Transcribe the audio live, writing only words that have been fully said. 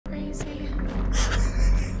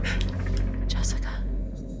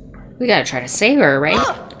We gotta try to save her,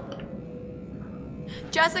 right?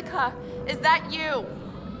 Jessica, is that you?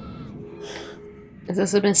 Is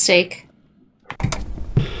this a mistake?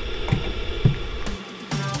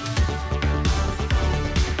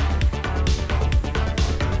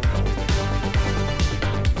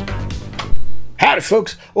 Howdy,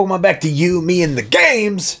 folks. Welcome back to You, Me, and the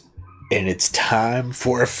Games. And it's time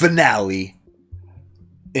for a finale.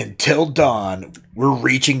 Until dawn. We're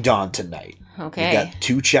reaching dawn tonight. Okay. We got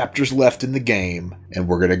 2 chapters left in the game, and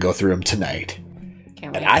we're going to go through them tonight.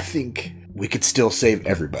 Can't And wait. I think we could still save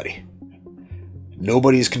everybody.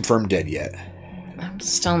 Nobody's confirmed dead yet. I'm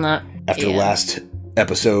still not. After the last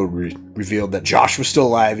episode revealed that Josh was still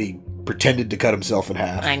alive, he pretended to cut himself in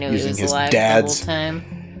half. I knew he using was his alive dad's the whole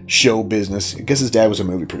time. show business. I guess his dad was a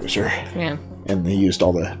movie producer. Yeah. And he used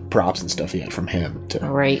all the props and stuff he had from him to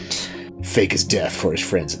Right. fake his death for his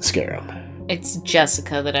friends and scare him. It's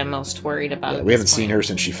Jessica that I'm most worried about. Yeah, we haven't seen her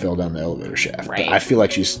since she fell down the elevator shaft. Right. But I feel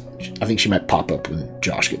like I think she might pop up when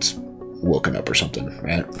Josh gets woken up or something,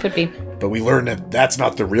 right? Could be. But we learned that that's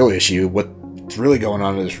not the real issue. What's really going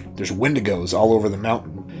on is there's wendigos all over the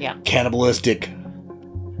mountain. Yeah. Cannibalistic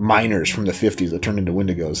miners from the 50s that turned into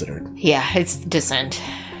wendigos that are... Yeah, it's Descent.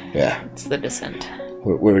 Yeah. It's the Descent.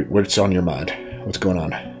 What's on your mind? What's going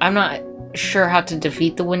on? I'm not sure how to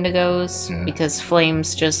defeat the Wendigos because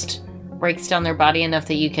flames just breaks down their body enough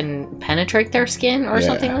that you can penetrate their skin or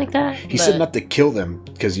something like that. He said not to kill them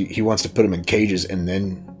because he wants to put them in cages and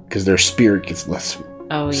then because their spirit gets less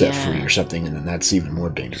set free or something, and then that's even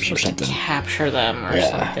more dangerous or something. To capture them or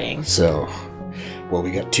something. So, well,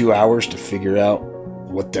 we got 2 hours to figure out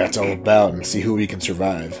what that's all about and see who we can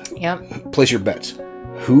survive. Yep. Place your bets.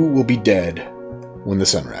 Who will be dead when the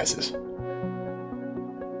sun rises?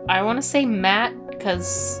 I want to say Matt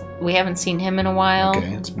because we haven't seen him in a while.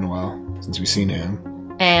 Okay, it's been a while since we've seen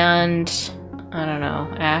him. And I don't know,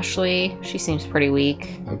 Ashley. She seems pretty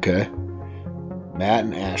weak. Okay. Matt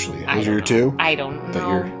and Ashley. Those are your know. 2? I don't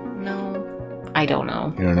know. No. I don't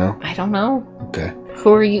know. You don't know? I don't know. Okay.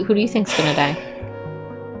 Who do you think's gonna die?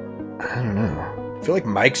 I don't know. I feel like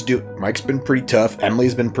Mike's been pretty tough.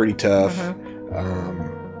 Emily's been pretty tough.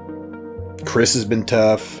 Chris has been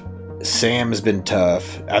tough. Sam has been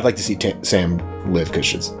tough. I'd like to see Sam live because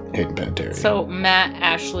she's hidden penitentiary. So Matt,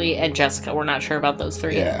 Ashley, and Jessica. We're not sure about those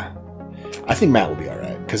 3. Yeah. I think Matt will be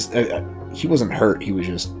alright because he wasn't hurt. He was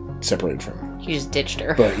just separated from her. He just ditched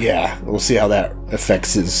her. But yeah, we'll see how that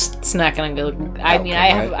affects his... It's not gonna go... I mean,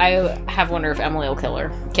 I have wonder if Emily will kill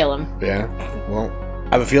him. Yeah. Well,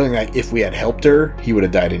 I have a feeling that if we had helped her, he would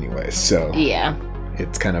have died anyway. So yeah.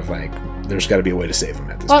 It's kind of like... There's got to be a way to save him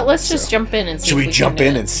at this point. Well, let's just jump in and see. Should we jump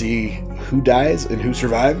in and see who dies and who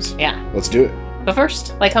survives? Yeah. Let's do it. But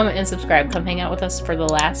first, like, comment, and subscribe. Come hang out with us for the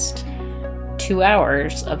last 2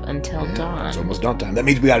 hours of Until Dawn. It's almost dawn time. That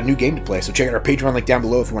means we got a new game to play. So check out our Patreon link down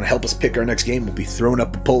below if you want to help us pick our next game. We'll be throwing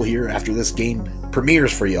up a poll here after this game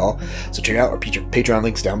premieres for y'all. So check out our Patreon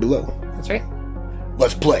links down below. That's right.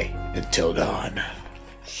 Let's play Until Dawn.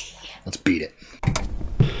 Let's beat it.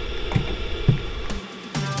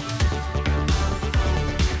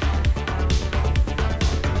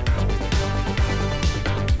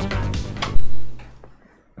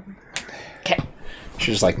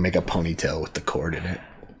 Should just like make a ponytail with the cord in it.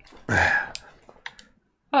 With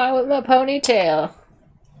my ponytail.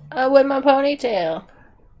 With my ponytail.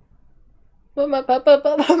 With my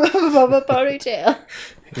ponytail.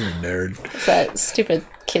 You're a nerd. It's that stupid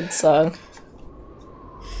kid song.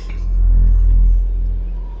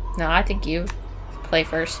 No, I think you play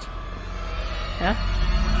first. Yeah?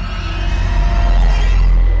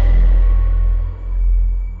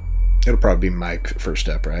 It'll probably be Mike first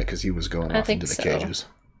up, right? Because he was going off into the cages.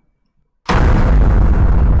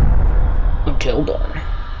 Until Dawn.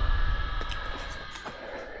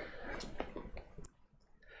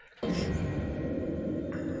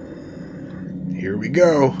 Here we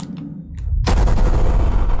go.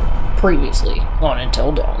 Previously on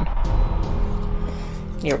Until Dawn.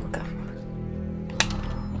 Here we go.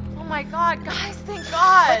 Oh my god, guys, thank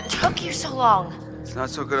God! What took you so long? It's not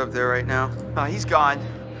so good up there right now. He's gone.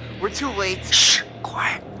 We're too late. Shh!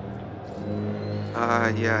 Quiet.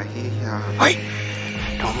 Yeah, Wait!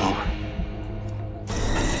 Don't move.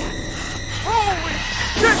 Holy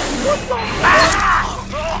shit! What the...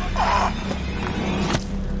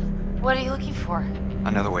 What are you looking for?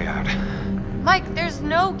 Another way out. Mike, there's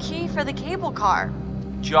no key for the cable car.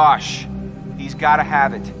 Josh, he's gotta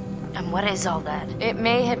have it. And what is all that? It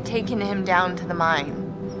may have taken him down to the mine.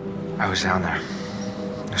 I was down there.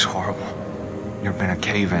 It was horrible. There'd been a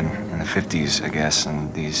cave-in in the 50s, I guess,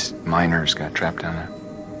 and these miners got trapped down there.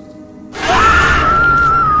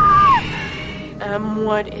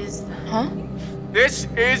 What is... Huh? This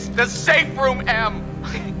is the safe room, M!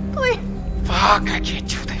 Please. Fuck, I can't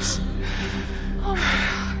do this.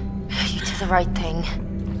 You did the right thing.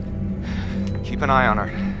 Keep an eye on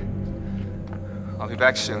her. I'll be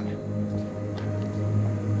back soon.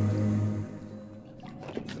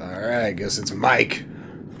 Alright, I guess it's Mike.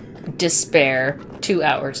 Despair. 2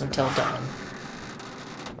 hours until dawn.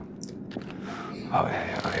 Okay.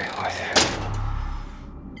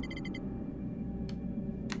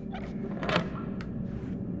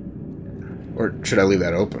 Or should I leave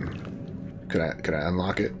that open? Could I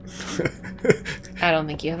unlock it? I don't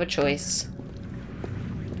think you have a choice.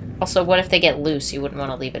 Also, what if they get loose? You wouldn't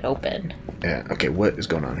want to leave it open. Yeah, okay, what is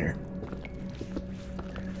going on here?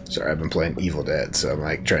 Sorry, I've been playing Evil Dead, so I'm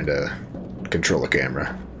like trying to control the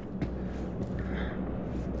camera.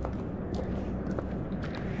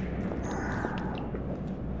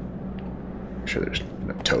 I'm sure there's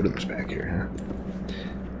no totems back here, huh?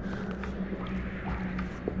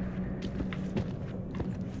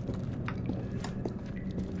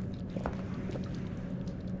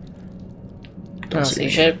 I don't see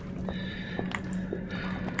shit.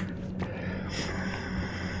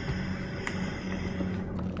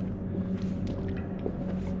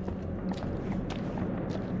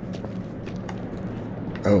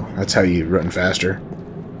 Oh, that's how you run faster.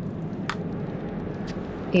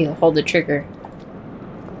 You hold the trigger.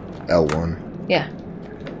 L1. Yeah.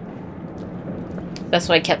 That's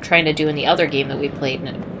what I kept trying to do in the other game that we played,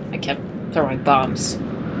 and I kept throwing bombs.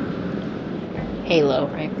 Halo,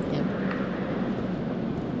 right? Yeah.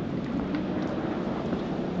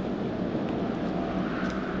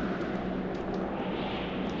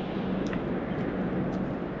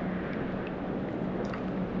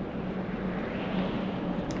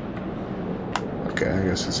 Okay, I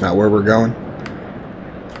guess it's not where we're going.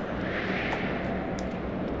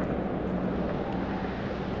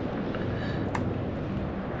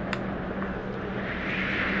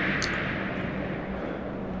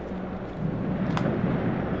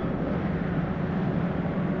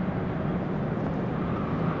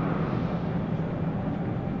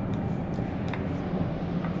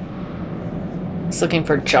 It's looking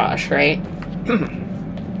for Josh, right?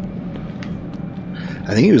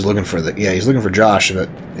 I think he was looking for yeah, he's looking for Josh, but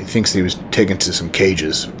he thinks he was taken to some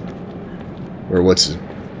cages. Or what's his...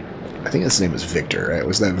 I think his name was Victor, right?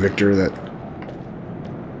 Was that Victor that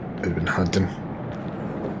had been hunting?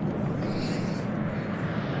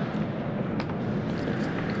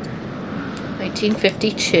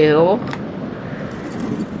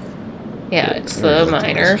 $1952. Yeah, it's the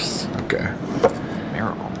miners. Okay.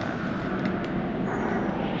 Miracle.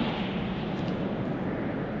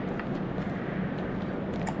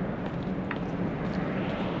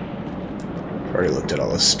 Already looked at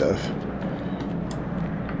all this stuff.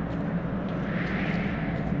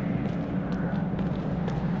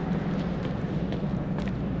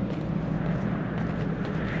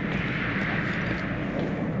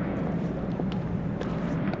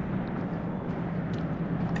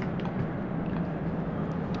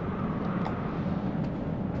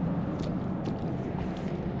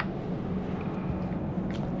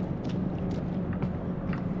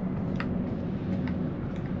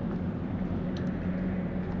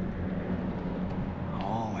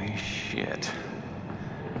 Shit.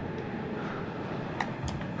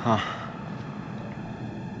 Huh.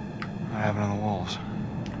 What happened to the wolves?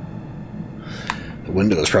 The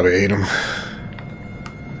windows probably ate him.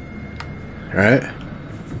 Alright.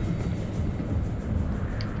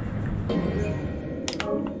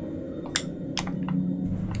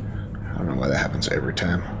 I don't know why that happens every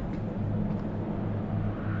time.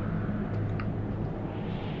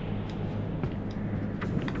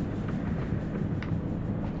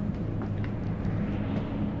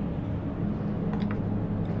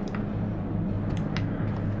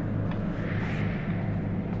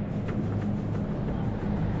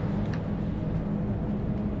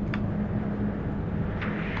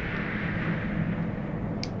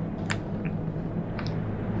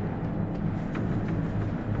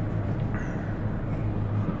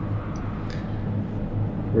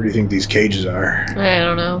 Where do you think these cages are? I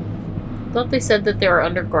don't know. I thought they said that they were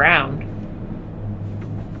underground.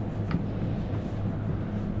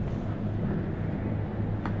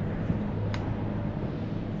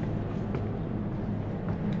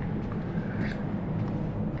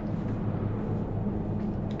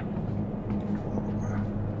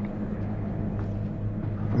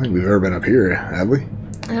 I don't think we've ever been up here, have we?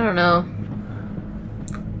 I don't know.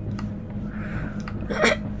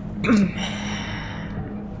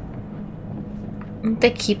 They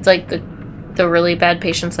keep like the really bad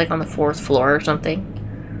patients like on the 4th floor or something.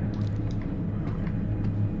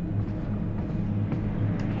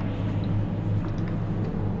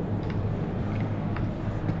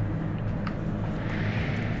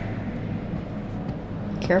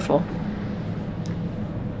 Careful.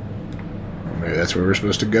 Maybe that's where we're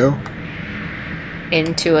supposed to go?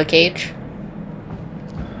 Into a cage.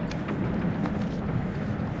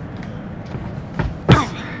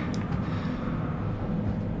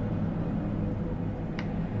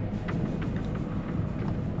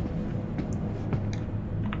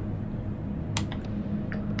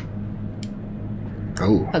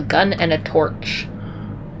 Oh. A gun and a torch.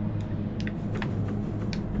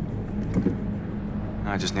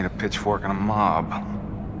 I just need a pitchfork and a mob.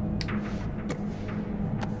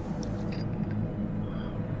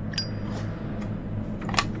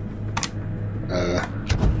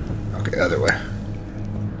 Okay, other way.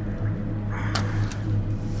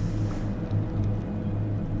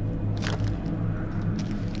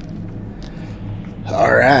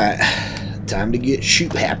 Alright. Time to get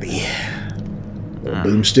shoot happy. Little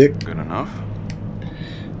boomstick. Good enough.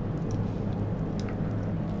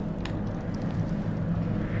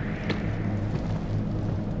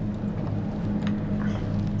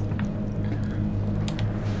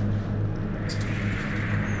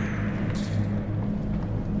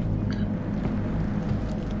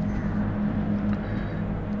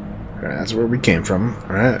 Alright, that's where we came from,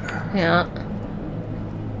 right? Yeah.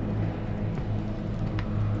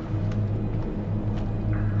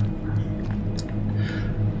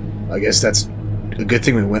 I guess that's a good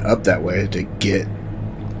thing we went up that way to get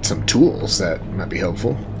some tools that might be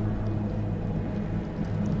helpful.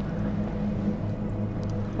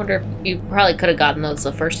 Wonder if you probably could have gotten those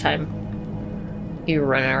the first time you were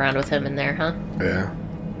running around with him in there, huh? Yeah.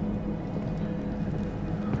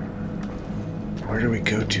 Where do we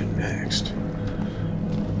go to next?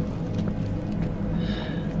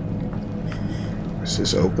 Is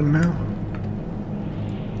this open now?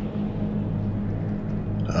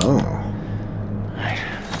 Oh.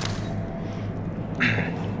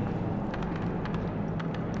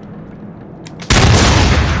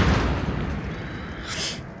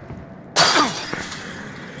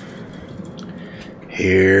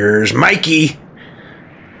 Here's Mikey.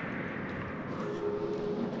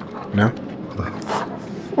 No?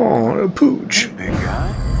 Oh, a pooch. Big guy.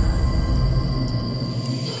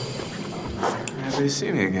 Happy to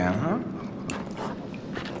see me again, huh?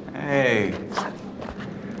 Hey.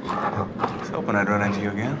 I was hoping I'd run into you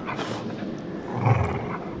again.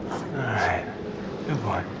 Alright. Good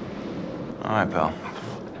boy. Alright, pal.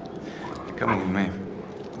 You're coming with me.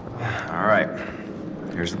 Alright.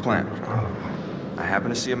 Here's the plan. I happen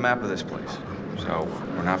to see a map of this place, so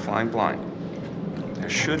we're not flying blind. There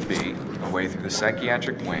should be a way through the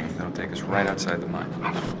psychiatric wing that'll take us right outside the mine.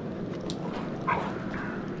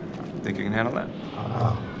 Think you can handle that?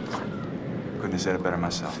 Couldn't have said it better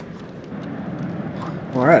myself.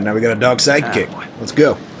 Alright, now we got a dog sidekick. Let's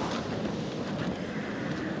go.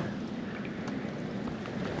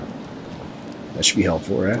 That should be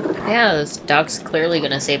helpful, right? Yeah, this dog's clearly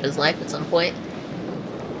gonna save his life at some point.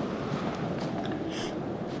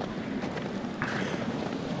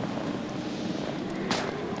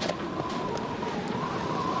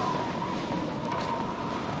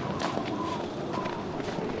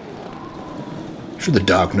 I'm sure the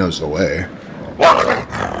dog knows the way.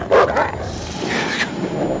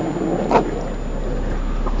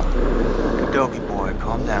 Doggy boy,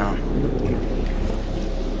 calm down.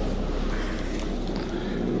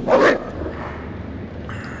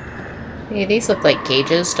 Hey, these look like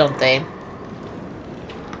cages, don't they?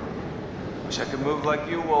 Wish I could move like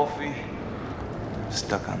you, Wolfie. I'm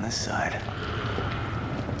stuck on this side.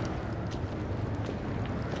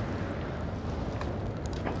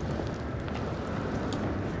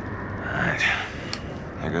 Alright.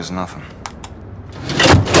 There goes nothing.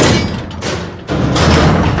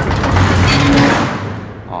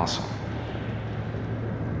 Awesome.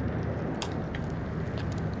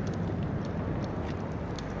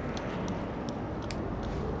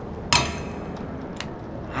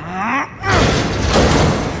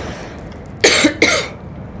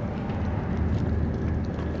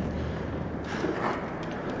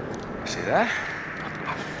 See that?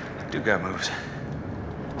 I do got moves.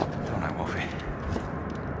 Don't I, Wolfie?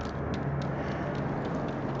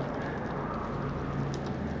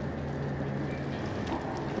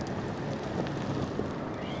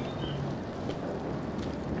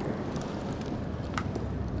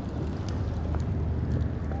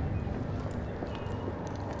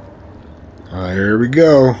 Here we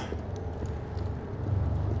go.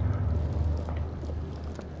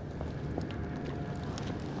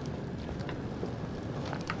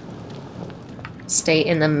 Stay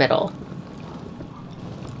in the middle.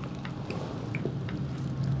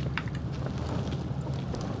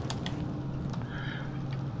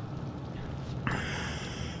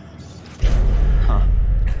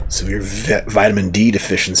 Severe vitamin D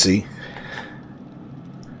deficiency.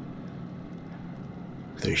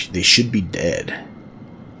 They should be dead.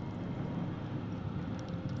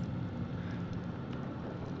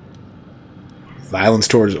 Violence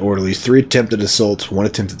towards orderlies. 3 attempted assaults. 1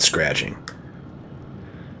 attempted scratching.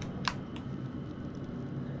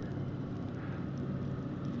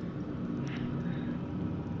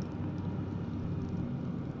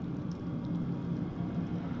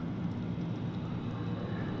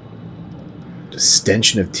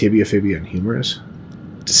 Distension of tibia, fibia, and humerus.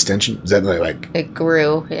 Distension? Is that like... It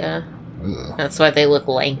grew, yeah. Ugh. That's why they look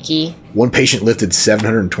lanky. 1 patient lifted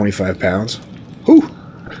 725 pounds. Whew!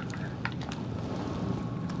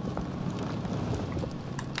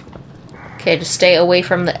 Okay, just stay away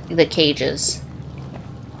from the cages.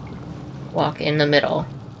 Walk in the middle.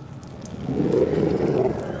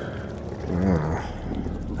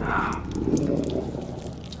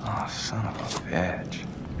 Oh, son of a bitch.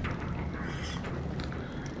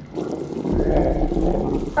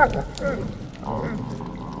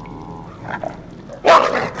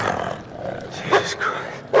 Jesus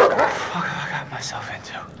Christ. What the fuck have I got myself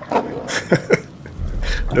into?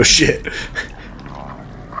 No shit.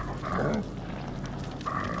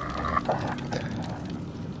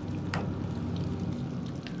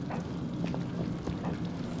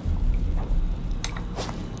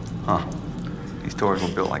 Huh. These doors were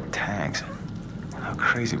built like tanks. How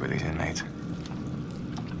crazy were these inmates?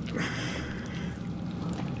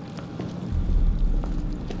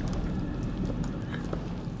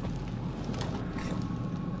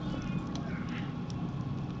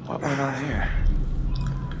 What went on here?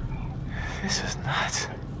 This is nuts.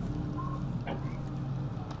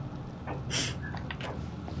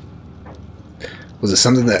 Was it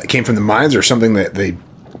something that came from the mines or something that they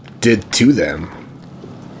did to them?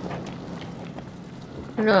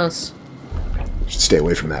 Who knows? Should stay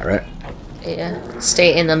away from that, right? Yeah.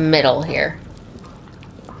 Stay in the middle here.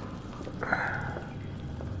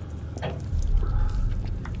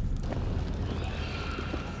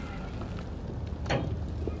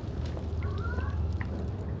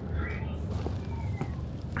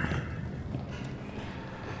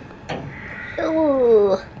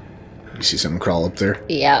 Ooh. You see something crawl up there?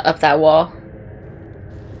 Yeah, up that wall.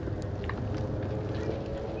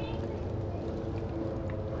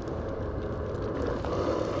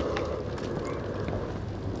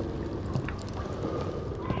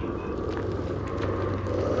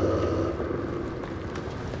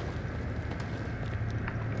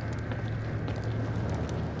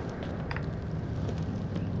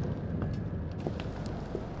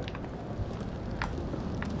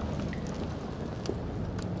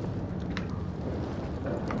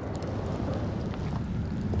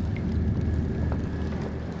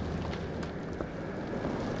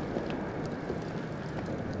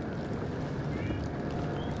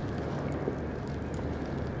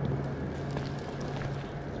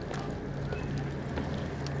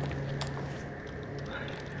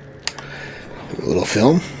 A little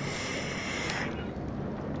film.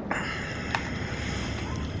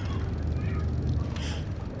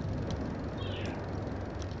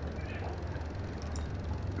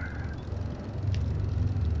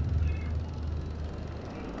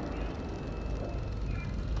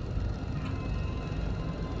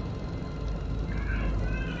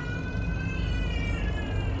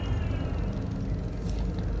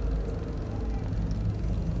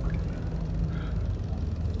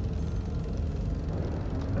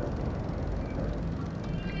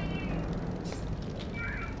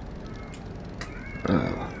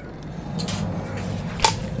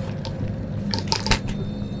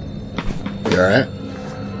 You alright?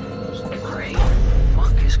 What the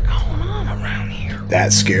fuck is going on around here?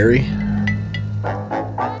 That scary?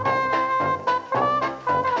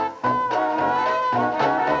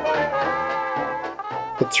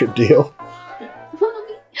 What's your deal?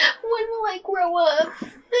 Mommy, when will I grow up?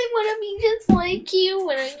 I want to be just like you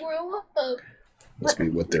when I grow up. Must be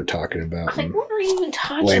what they're talking about. Like, what are you even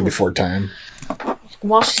talking Land about? Before Time.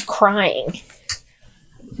 While she's crying.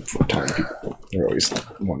 Before Time people. They're always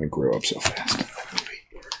wanting to grow up so fast.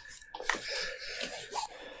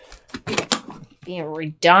 Being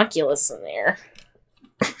ridiculous in there.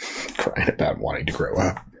 Crying about wanting to grow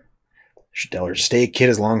up. Should tell her to stay a kid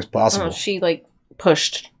as long as possible. Oh, she, like,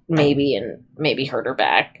 pushed maybe and maybe hurt her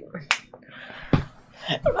back.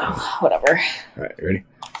 I don't know. Whatever. Alright, you ready?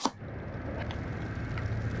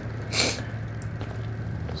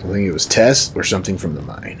 So I think it was Tess or something from the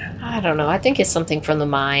mine. I don't know. I think it's something from the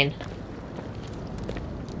mine.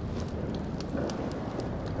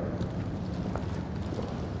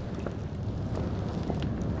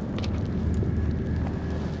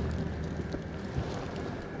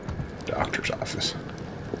 Doctor's office.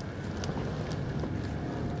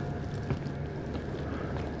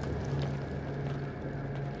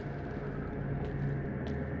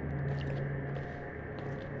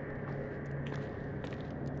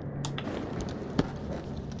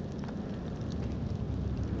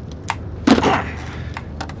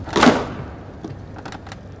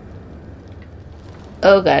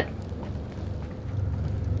 Oh god.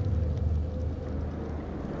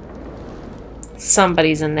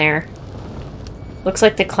 Somebody's in there. Looks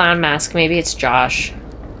like the clown mask. Maybe it's Josh.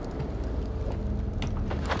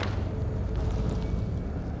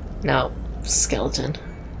 No. Skeleton.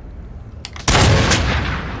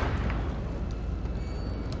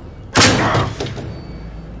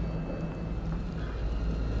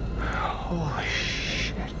 Holy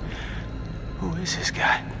shit. Who is this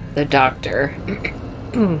guy? The doctor.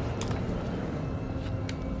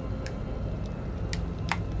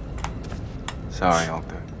 Sorry,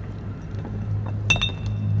 Doctor.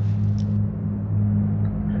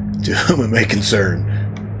 To whom it may concern.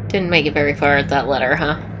 Didn't make it very far at that letter,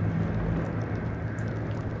 huh?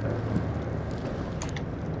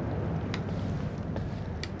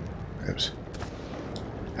 Oops.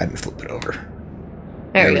 I didn't flip it over.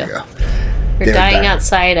 There we go. They're They're dying back.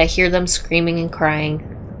 outside. I hear them screaming and crying.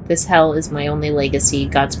 This hell is my only legacy,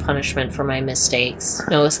 God's punishment for my mistakes.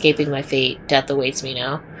 No escaping my fate. Death awaits me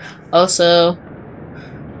now. Also,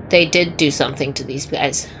 they did do something to these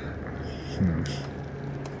guys.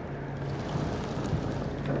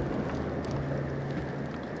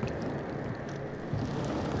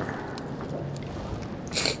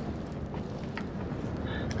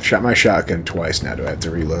 Shot my shotgun twice now. Do I have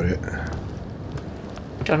to reload it?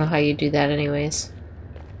 Don't know how you do that anyways.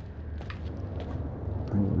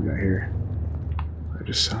 Oh, what do we got here? I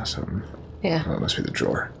just saw something. Yeah. Oh, it must be the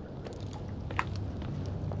drawer.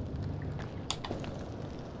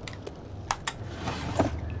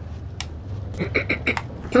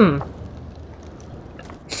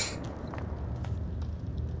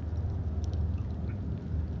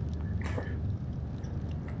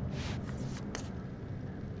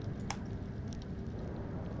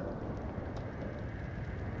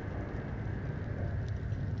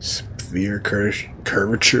 Severe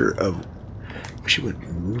curvature of... Wish it would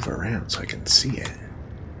move around so I can see it.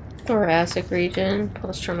 Thoracic region,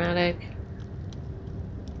 post-traumatic,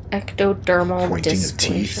 ectodermal Pointing of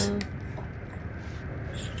teeth. dysplasia.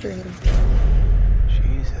 Stream.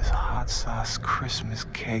 Jesus, hot sauce Christmas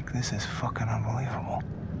cake. This is fucking unbelievable.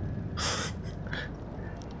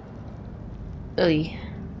 Oy.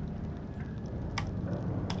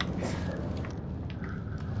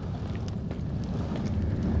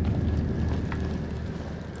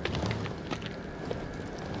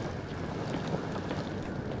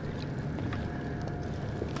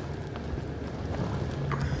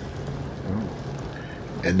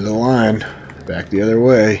 End of the line. Back the other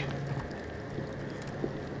way.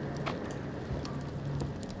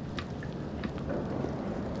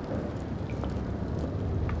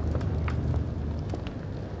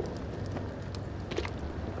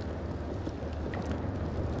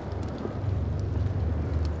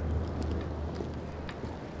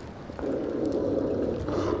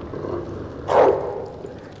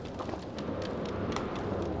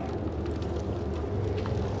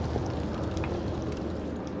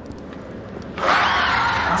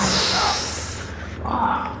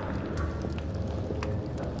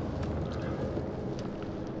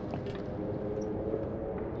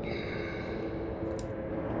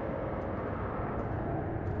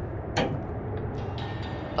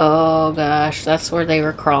 Oh gosh, that's where they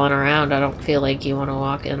were crawling around. I don't feel like you want to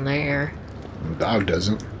walk in there. The dog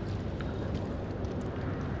doesn't.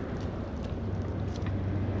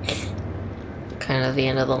 Kind of the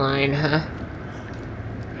end of the line, huh?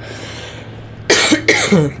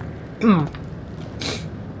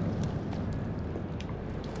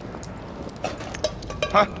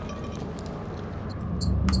 Huh?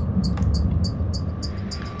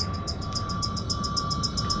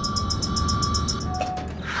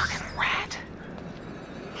 Fucking rat.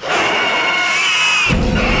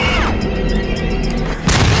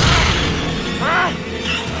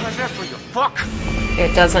 What's that for, you fuck?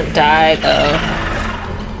 It doesn't die, though.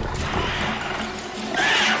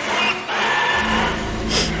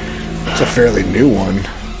 It's a fairly new one.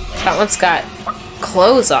 That one's got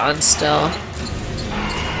clothes on still.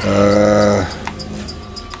 Oh.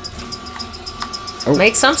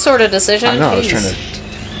 Make some sort of decision. I know, I was Jeez. trying to...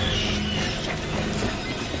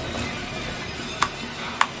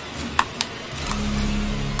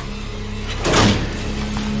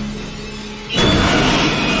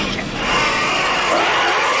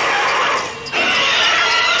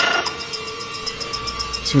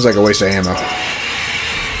 Seems like a waste of ammo.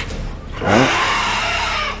 Right?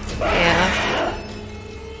 Yeah.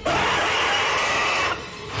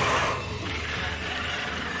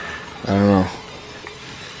 I don't know.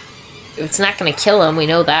 It's not gonna kill him, we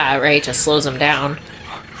know that, right? It just slows him down.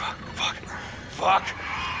 Fuck.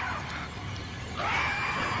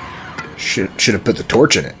 Should have put the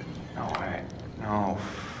torch in it. No way. No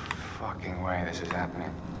fucking way this is happening.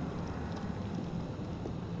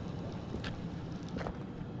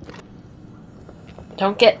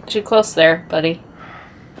 Don't get too close there, buddy.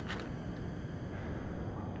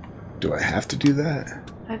 Do I have to do that?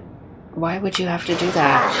 Why would you have to do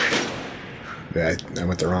that? Yeah, I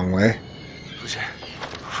went the wrong way. Who's that?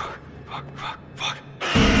 Fuck.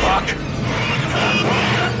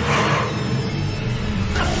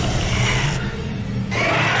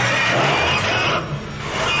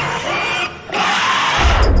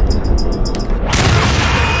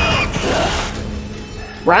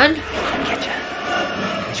 Run? Get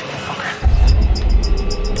you, fucker.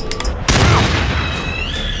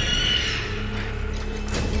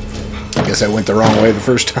 I guess I went the wrong way the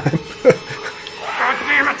first time. God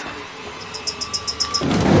damn it!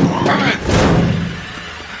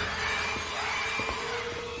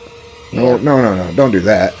 No, don't do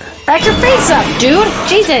that. Back your face up, dude!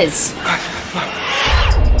 Jesus!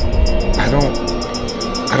 I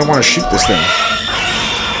don't want to shoot this thing.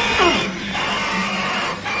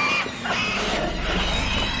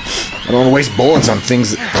 I don't want to waste bullets on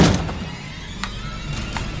things that...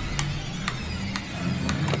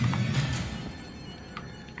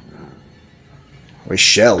 Waste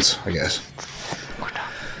shells, I guess.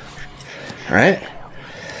 Alright.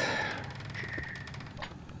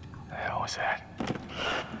 The hell was that?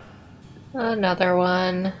 Another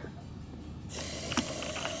one.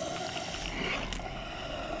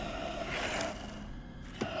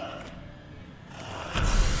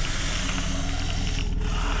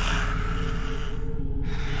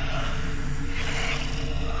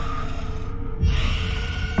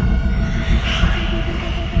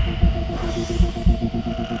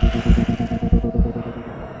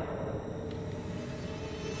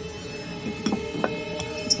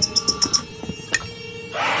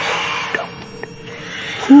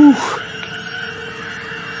 Whew.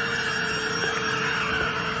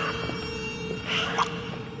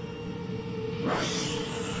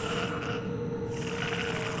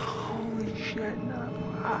 Holy shit, no.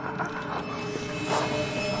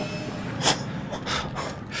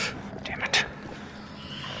 Damn it.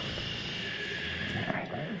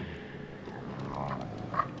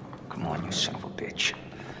 Come on, you son of a bitch.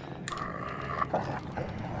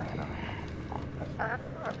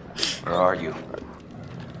 Where are you?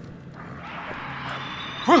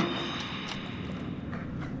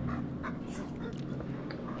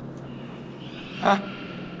 Huh?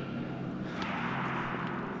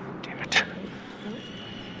 Damn it.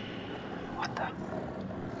 What the?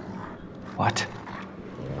 What?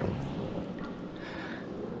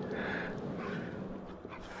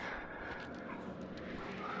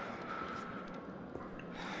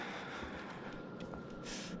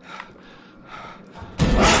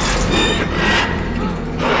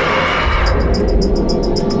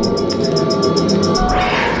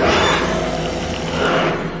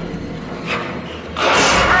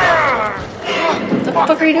 What the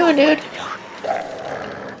fuck are you doing, dude?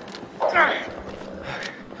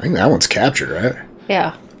 I think that one's captured, right?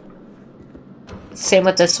 Yeah. Same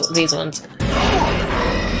with these ones.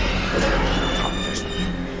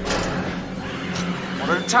 One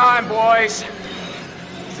at a time, boys.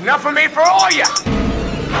 It's enough of me for all of you.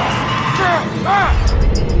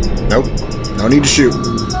 Nope. No need to shoot.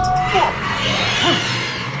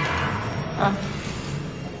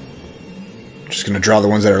 Just gonna draw the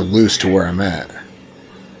ones that are loose to where I'm at.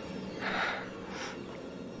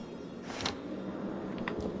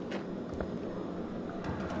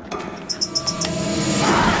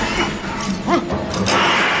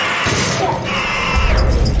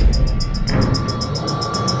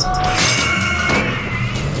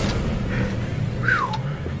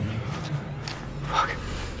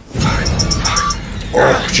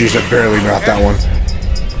 Oh, jeez, I barely got that one.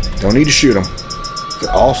 Don't need to shoot them.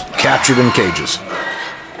 They're all captured in cages.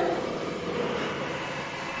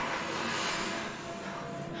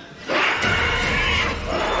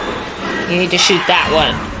 You need to shoot that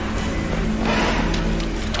one.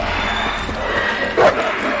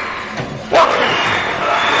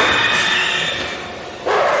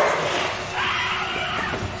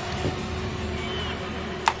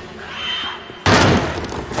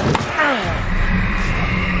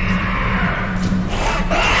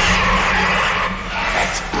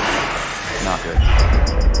 Not good.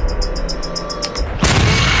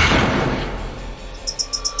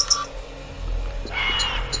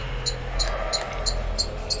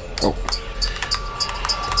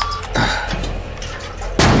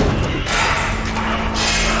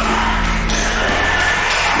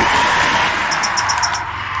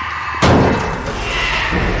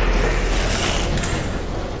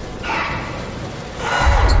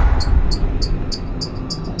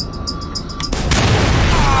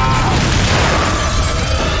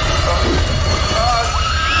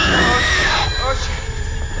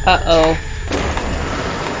 Uh-oh.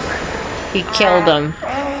 He killed him.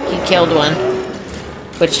 He killed one.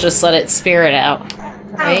 Which just let its spirit out.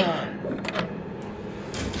 Right?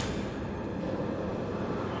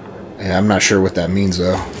 Yeah, I'm not sure what that means,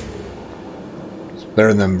 though. It's better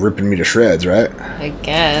than them ripping me to shreds, right? I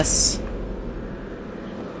guess.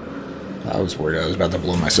 I was worried I was about to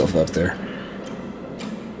blow myself up there.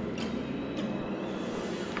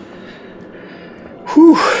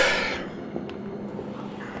 Whew.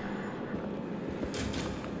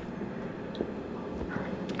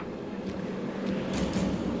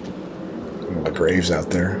 All the graves out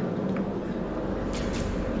there.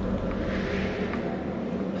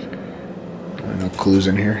 No clues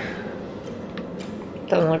in here.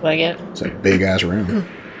 Doesn't look like it. It's a big ass room.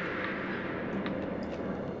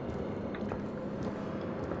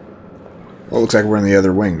 Well, it looks like we're in the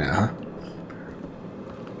other wing now, huh?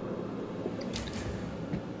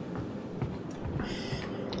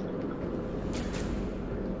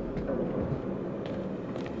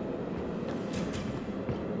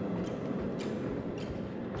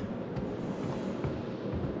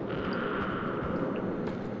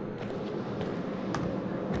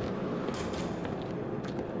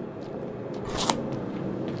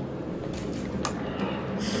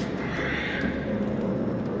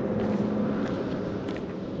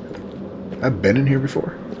 I've been in here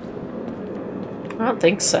before. I don't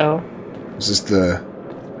think so. Is this the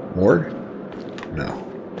morgue? No.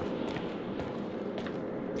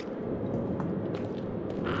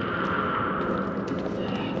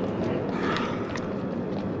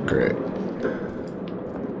 Great.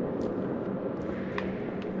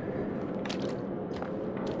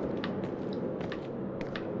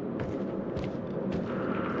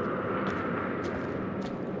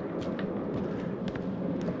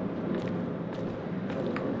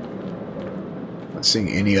 Not seeing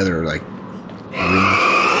any other like rooms.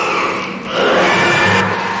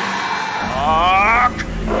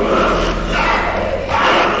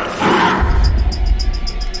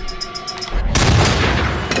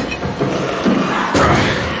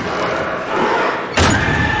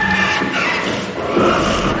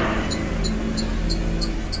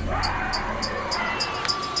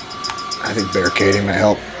 I think barricading might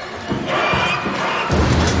help.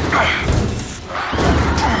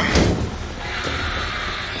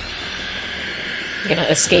 I'm gonna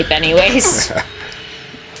escape anyways.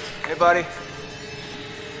 Hey, buddy.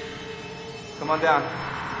 Come on down.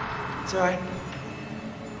 It's alright.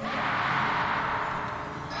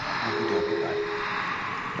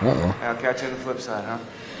 Uh-oh. I'll catch you on the flip side, huh?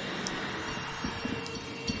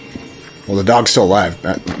 Well, the dog's still alive.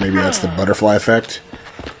 Maybe that's the butterfly effect.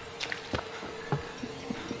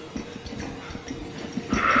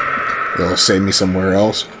 They'll save me somewhere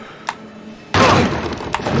else.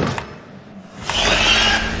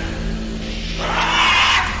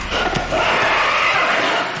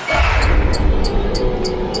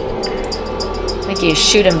 I think you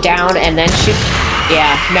shoot him down and then shoot...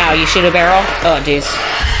 Yeah, now you shoot a barrel. Oh, jeez.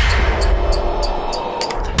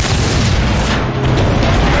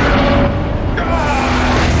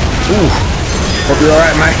 Ooh. Hope you're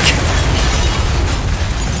alright, Mike.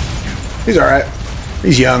 He's alright.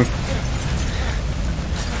 He's young.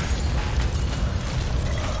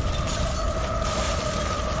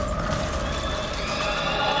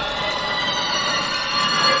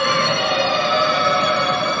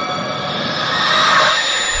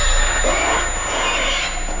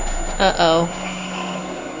 Uh-oh.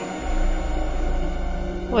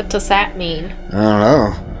 What does that mean? I don't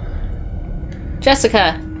know.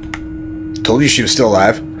 Jessica! Told you she was still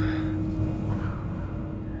alive.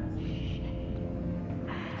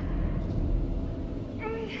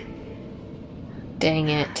 Dang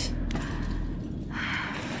it.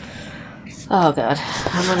 Oh god.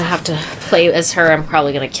 I'm gonna have to play as her. I'm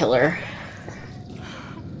probably gonna kill her.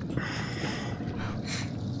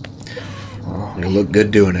 Well, you look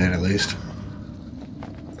good doing it, at least.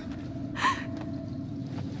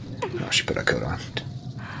 Oh, she put a coat on.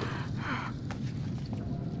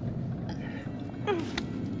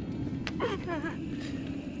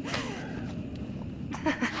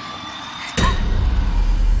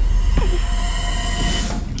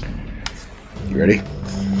 You ready?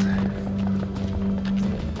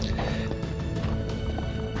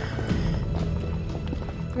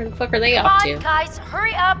 Where the fuck are they Come off on, to? guys,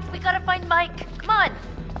 hurry up. We gotta find Mike. Come on.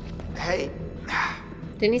 Hey.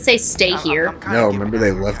 Didn't he say stay here? I'm kinda No, giving remember up they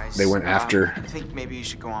on you left- guys. they went after- I think maybe you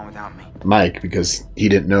should go on without me. Mike, because he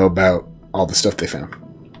didn't know about all the stuff they found.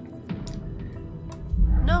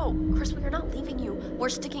 No, Chris, we are not leaving you. We're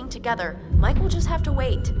sticking together. Mike will just have to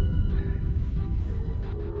wait.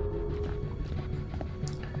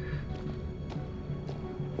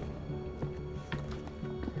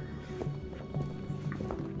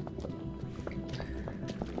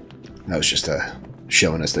 That was just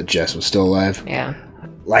showing us that Jess was still alive. Yeah.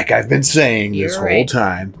 Like I've been saying this You're whole right.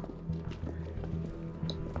 time.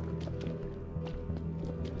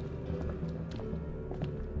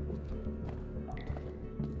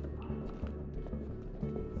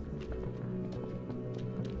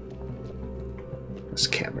 This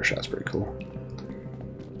camera shot's pretty cool.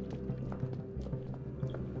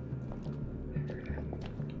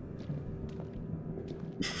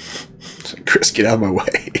 So Chris, get out of my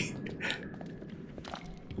way.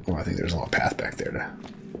 Oh, I think there's a little path back there to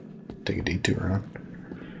take a detour on.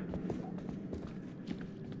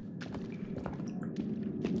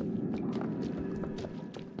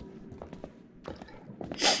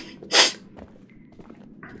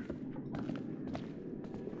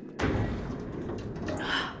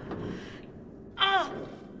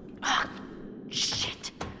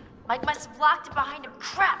 Shit. Mike must have locked it behind him.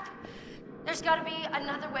 Crap. There's gotta be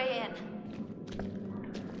another way in.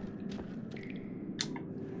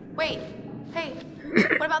 Wait. Hey,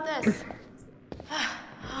 what about this?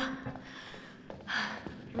 I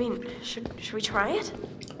mean, should we try it?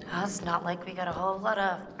 Well, it's not like we got a whole lot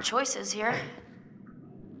of choices here.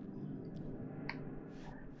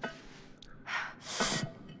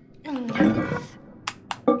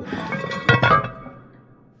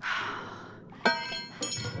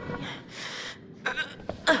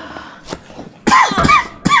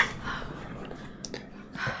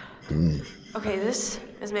 Okay, this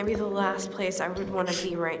is maybe the last place I would want to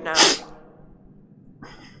be right now. So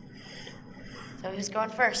who's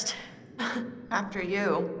going first? After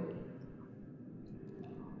you.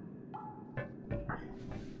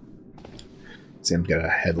 Sam's got a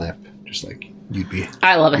headlamp, just like you'd be.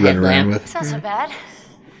 I love a running around headlamp. with. It's not so bad.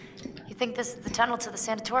 You think this is the tunnel to the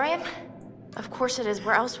sanatorium? Of course it is.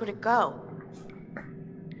 Where else would it go?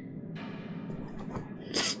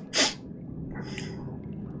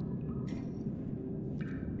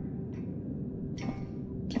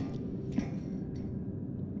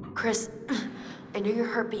 Chris, I know you're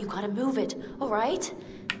hurt, but you gotta move it, all right?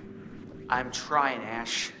 I'm trying,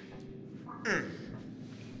 Ash.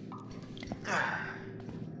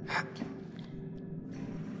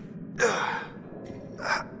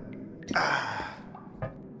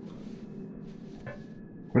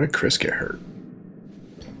 When did Chris get hurt?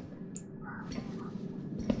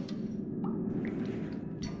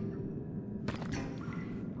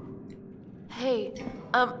 Hey,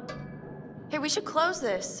 hey, we should close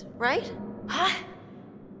this, right? Huh?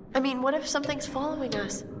 I mean, what if something's following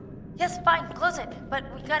us? Yes, fine, close it. But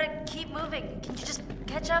we gotta keep moving. Can you just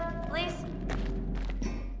catch up, please?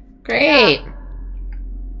 Great.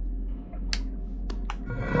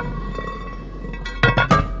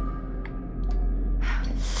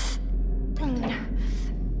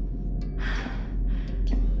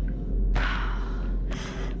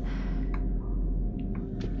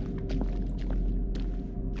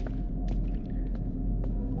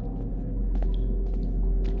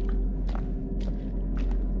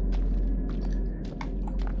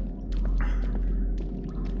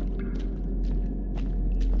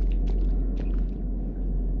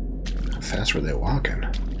 How fast were they walking?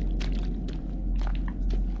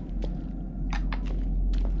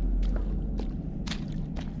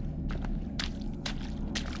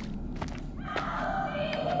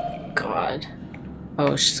 God.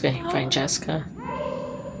 Oh, she's going to find Jessica.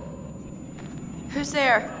 Who's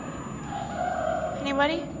there?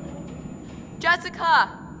 Anybody?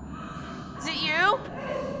 Jessica! Is it you?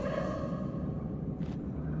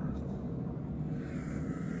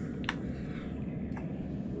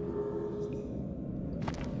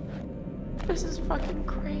 This is fucking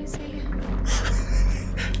crazy.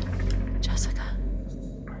 Jessica.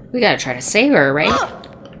 We gotta try to save her, right?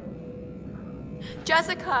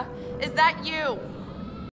 Jessica, is that you?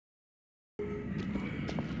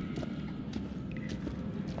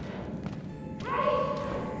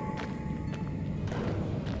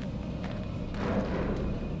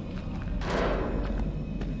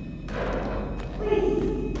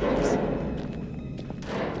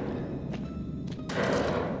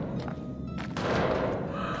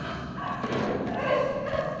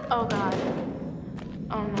 Oh God.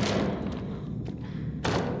 Oh no.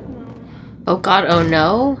 Oh God, oh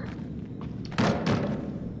no.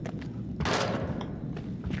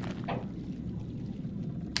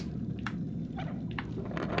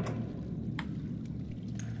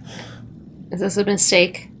 Is this a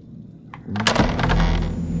mistake?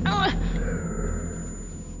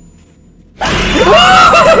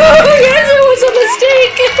 Yes, it was a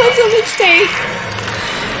mistake! It was a mistake!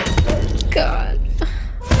 God.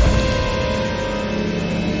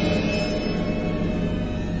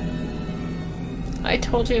 I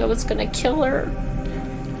told you I was gonna kill her.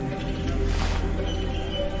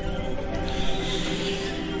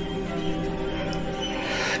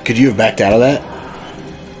 Could you have backed out of that?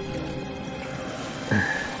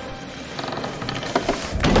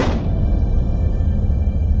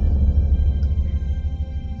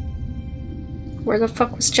 Where the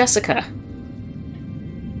fuck was Jessica?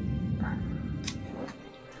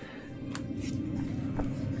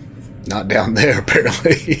 Not down there,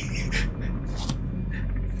 apparently.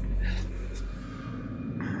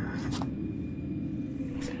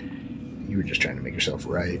 You were just trying to make yourself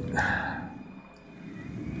right.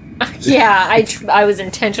 Yeah, I was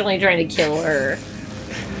intentionally trying to kill her.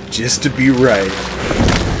 Just to be right.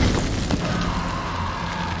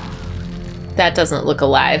 That doesn't look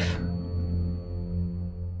alive.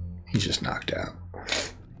 He's just knocked out.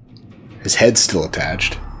 His head's still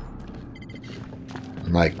attached.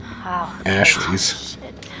 Like Ashley's.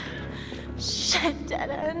 Shit, dead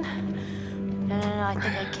end. No, I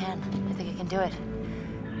think I can. I think I can do it.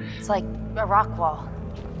 It's like a rock wall.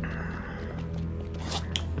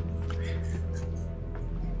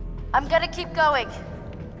 I'm gonna keep going.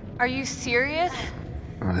 Are you serious?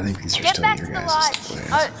 Oh, I think these are Get still back your to the guys' lodge.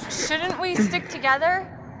 plans. Shouldn't we stick together?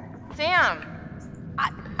 Sam.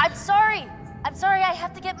 I'm sorry. I'm sorry I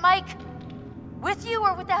have to get Mike. With you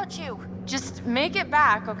or without you? Just make it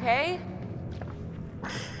back, okay?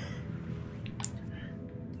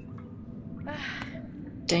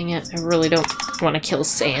 Dang it, I really don't want to kill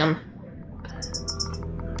Sam.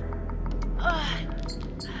 Come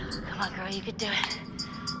on, girl, you could do it.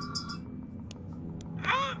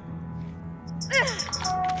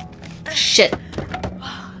 Shit.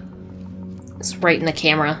 It's right in the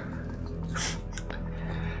camera.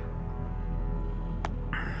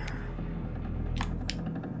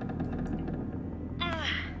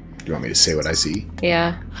 Do you want me to say what I see?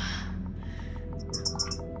 Yeah.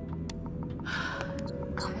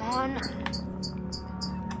 Come on.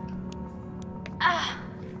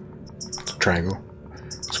 Triangle.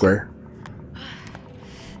 Square.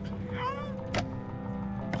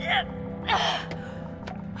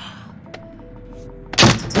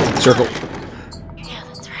 Circle. Yeah,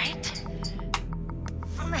 that's right.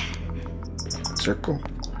 Circle.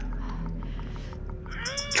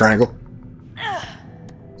 Triangle.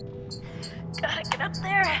 Gotta get up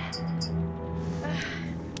there.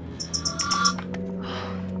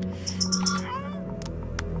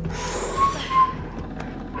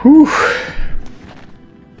 Whew.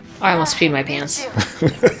 I almost peed my pants.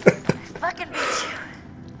 Fucking beat you.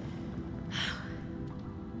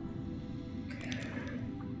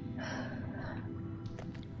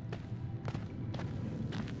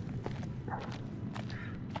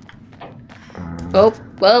 Oh,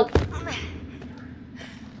 well.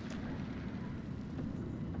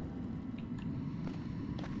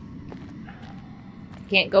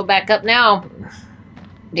 Can't go back up now.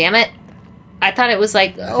 Damn it. I thought it was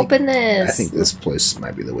like, open this. I think this place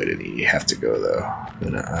might be the way that you have to go,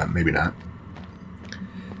 though. Maybe not.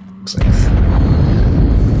 Looks like...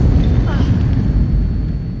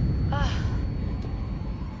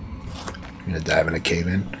 I'm gonna dive in a cave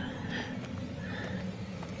in.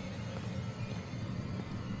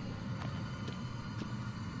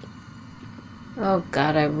 Oh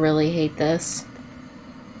god, I really hate this.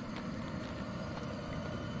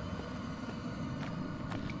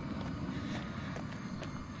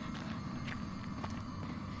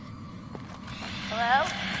 Hello?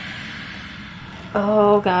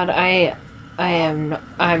 Oh god,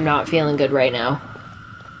 I'm not feeling good right now.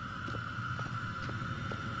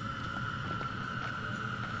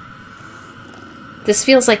 This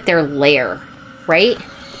feels like their lair, right?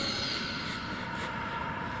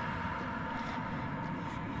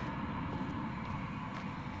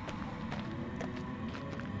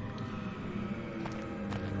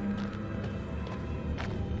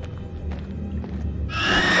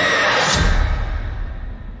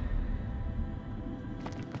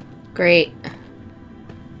 Great.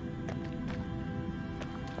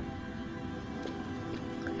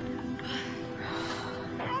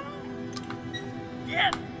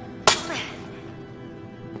 Yeah,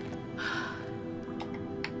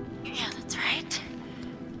 that's right.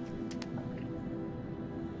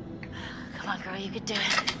 Come on, girl, you could do it.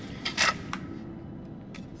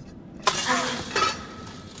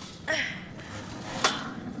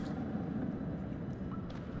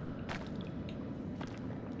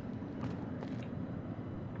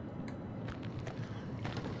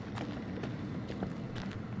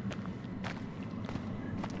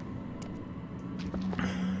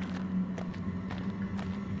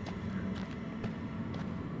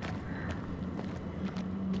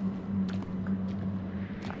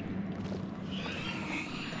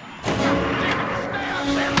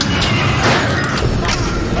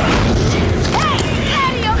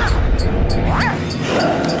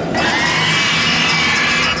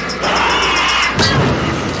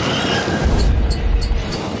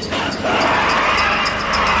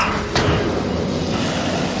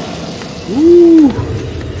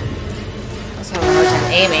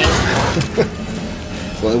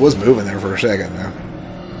 was moving there for a second, though.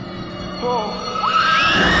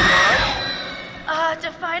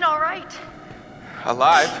 Define all right.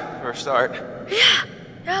 Alive, for a start.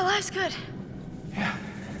 Yeah, life's good. Yeah.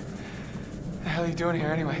 What the hell are you doing here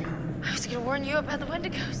anyway? I was gonna warn you about the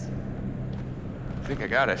Wendigos. I think I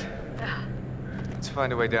got it. Yeah. Let's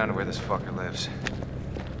find a way down to where this fucker lives.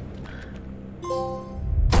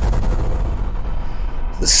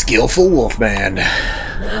 The Skillful Wolfman.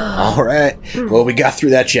 Alright. Well, we got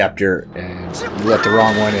through that chapter, and we let the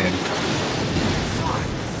wrong one in.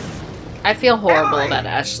 I feel horrible about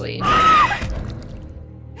Ashley.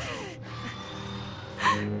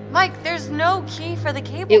 Mike, there's no key for the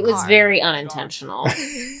cable It was car. very unintentional.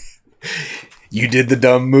 You did the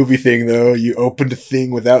dumb movie thing, though. You opened a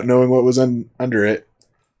thing without knowing what was under it.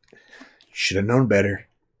 Should have known better.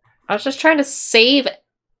 I was just trying to save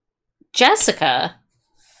Jessica.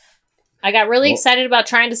 I got really excited about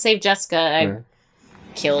trying to save Jessica. I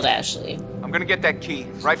killed Ashley. I'm gonna get that key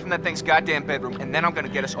right from that thing's goddamn bedroom, and then I'm gonna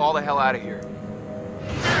get us all the hell out of here.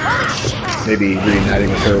 Maybe reuniting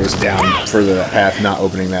with her was down further that path, not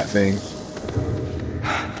opening that thing.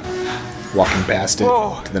 Walking past it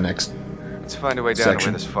to the next Let's find a way down to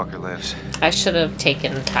where this fucker lives. I should have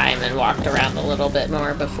taken time and walked around a little bit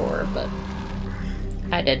more before, but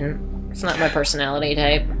I didn't. It's not my personality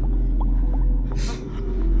type.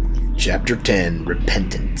 Chapter 10,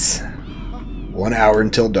 Repentance. 1 hour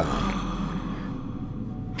until dawn.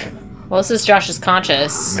 Well, this is Josh's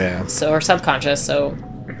conscious, Yeah. or subconscious, so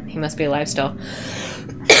he must be alive still.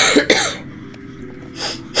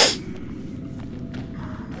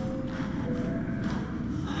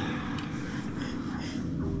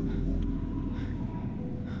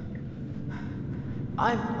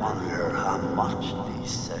 I wonder how much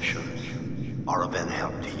these sessions are of any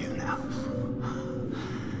help to you now.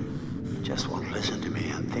 Just won't listen to me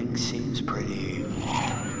and things seems pretty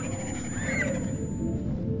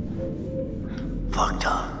fucked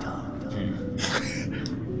up.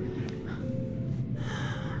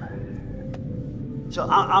 So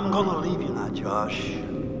I'm gonna leave you now, Josh.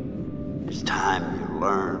 It's time you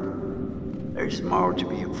learn. There's more to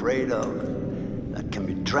be afraid of that can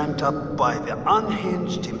be dreamt up by the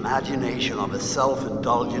unhinged imagination of a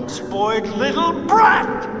self-indulgent, spoiled little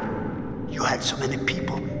brat. You had so many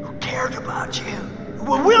people who cared about you, who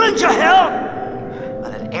were willing to help,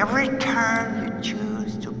 but at every turn you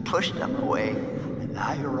choose to push them away, and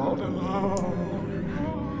now you're all alone.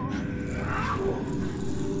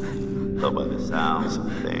 So by the sounds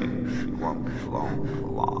of things, you won't be alone for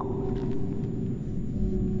long.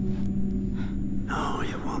 No,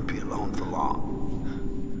 you won't be alone for long.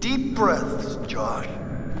 Deep breaths, Josh.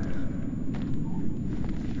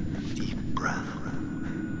 Deep breath.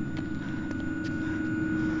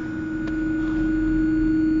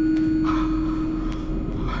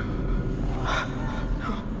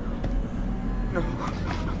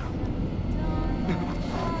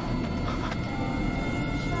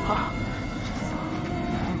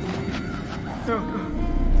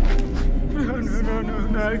 No,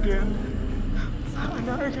 not again.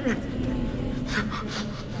 Not again.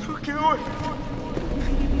 Get away!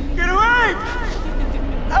 Get away!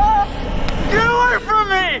 Ah! Get away from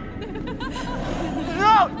me!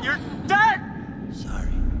 No, you're dead!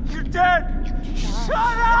 Sorry. You're dead!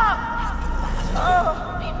 Shut up! No!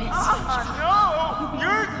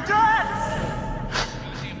 You're dead!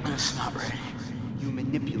 It's not ready. You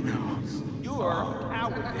manipulate. You are a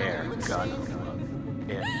coward. There, gun.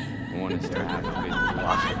 Yeah. One is to have a bit of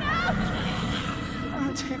I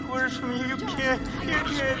don't take orders from you. You can't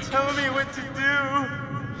tell me what to do.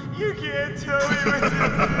 You can't tell me what to do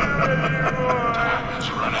anymore.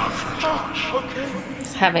 Okay.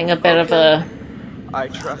 He's having a bit of a I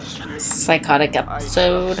trust you. psychotic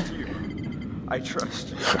episode. I trust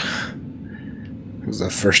you. It was the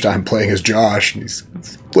first time playing as Josh, and he's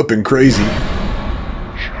flipping crazy.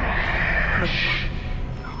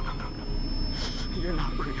 You're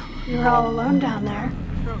not real. You're all alone down there.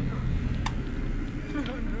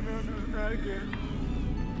 Not again.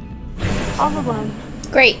 All alone.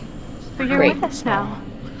 Great. But you're Great. with us now.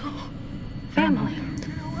 Family.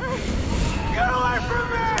 Get away from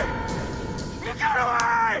me! Get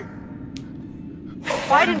away!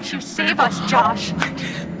 Why didn't you save us, Josh?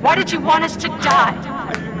 Why did you want us to die?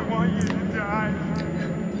 I didn't want you to die.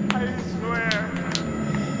 I swear.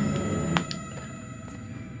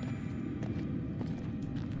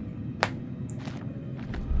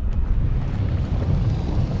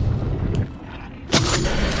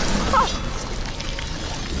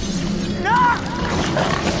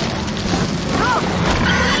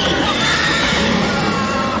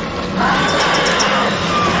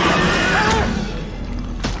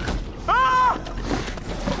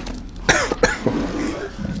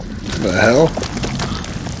 The hell?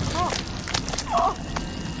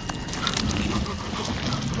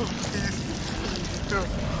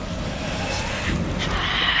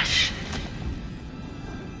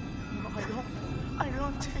 I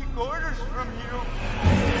don't take orders from you.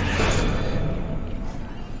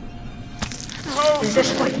 Is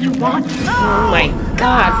this what you want? Oh my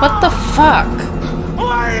god, what the fuck?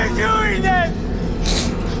 Why are you doing this?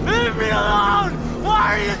 Leave me alone! Why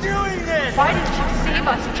are you doing this? Why did you save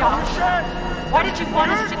us, Josh? Why did you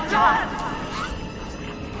want us to die?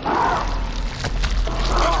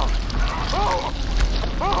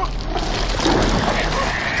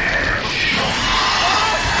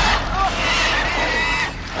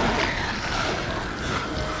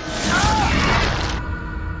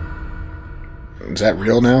 Is that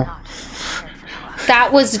real now?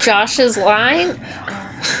 That was Josh's line?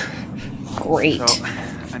 Great. So,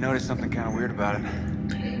 I noticed something kind of weird about it.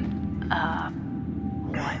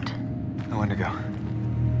 What? The Wendigo.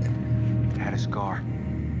 It had a scar.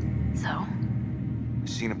 So? I've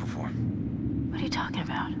seen it before. What are you talking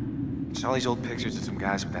about? I saw these old pictures of some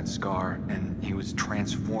guys with that scar, and he was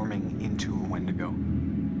transforming into a Wendigo.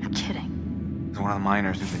 You're kidding. It was one of the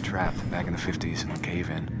miners who'd been trapped back in the 50s in a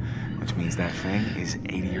cave-in, which means that thing is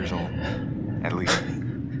 80 years old. At least.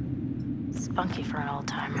 Spunky for an old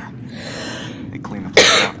timer. They cleaned the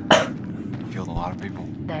place out. Killed a lot of people.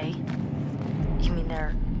 They? You mean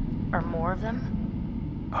there are more of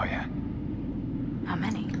them? Oh yeah, How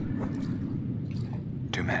many?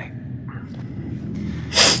 too many.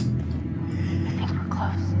 I think we're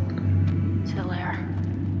close. To the lair.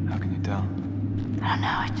 How can you tell? I don't know,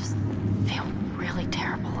 I just feel really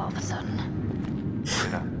terrible all of a sudden.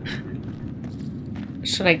 Straight up.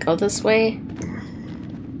 Should I go this way?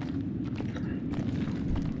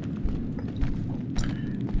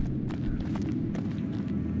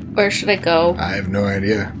 Where should I go? I have no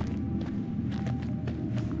idea.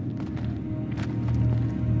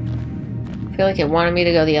 I feel like it wanted me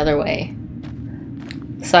to go the other way.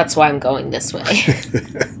 So that's why I'm going this way.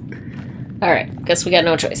 Alright, guess we got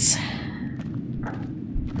no choice.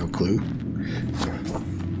 No clue.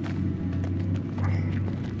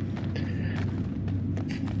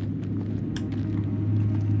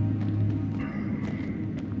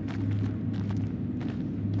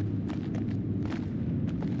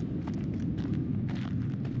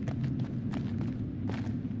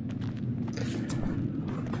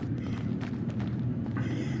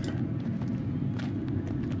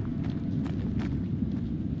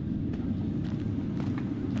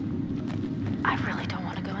 I really don't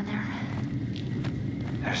want to go in there.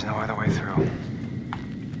 There's no other way through.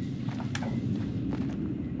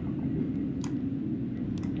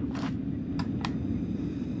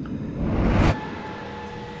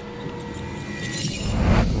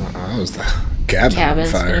 That was the cabin on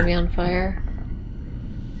Cabin's fire. gonna be on fire.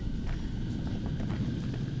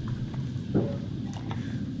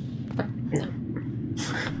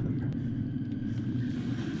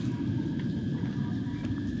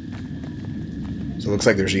 So it looks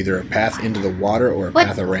like there's either a path into the water or a What?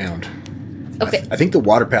 path around. Okay, I think the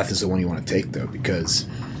water path is the one you want to take, though, because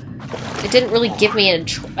it didn't really give me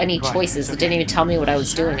any choices. It didn't even tell me what I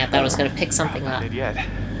was doing. I thought I was gonna pick something up. Not yet.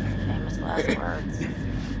 Famous last words.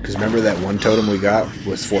 remember that one totem we got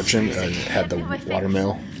with Fortune had the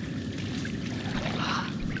watermill?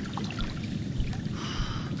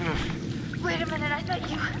 Wait a minute, I thought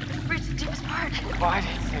you reached the deepest part. Well, I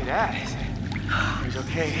didn't say that. I said it was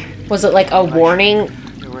okay. Was it like a warning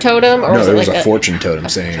totem, or No, was it it was like a fortune totem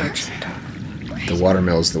saying the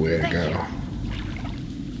watermill's the way to go.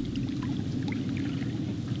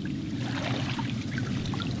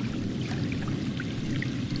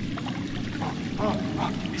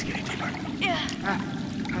 It's getting deeper. Yeah.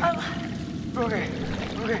 Okay.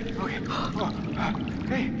 Oh,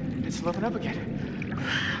 hey, it's sloping up again.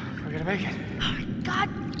 We're gonna make it. Oh my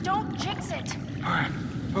God, don't jinx it. All right.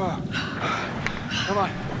 Oh. Come on.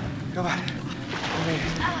 We made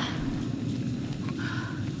it.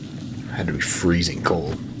 Had to be freezing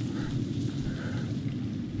cold.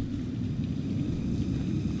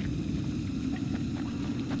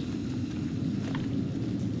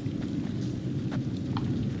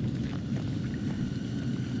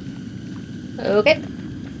 Okay.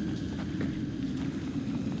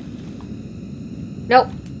 Nope.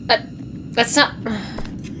 That's not...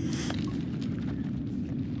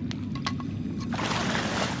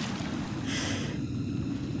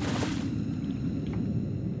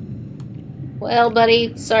 Well,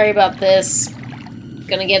 buddy, sorry about this.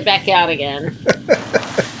 Gonna get back out again.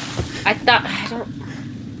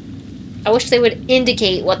 I wish they would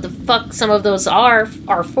indicate what the fuck some of those are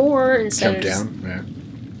for instead Jump of just... down, yeah.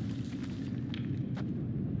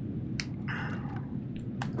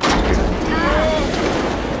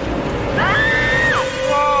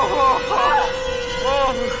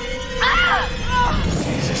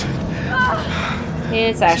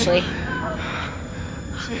 It's Ashley.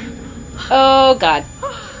 Oh god.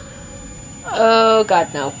 Oh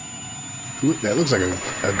god, no. Ooh, that looks like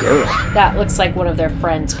a girl. That looks like one of their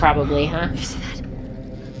friends, probably, huh? You see that?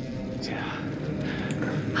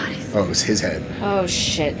 Oh, it was his head. Oh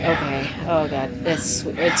shit. Okay. Oh god.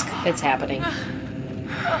 It's happening.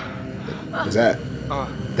 Was that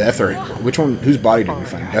Beth or which one? Whose body did we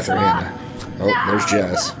find? Beth or Hannah? Oh, there's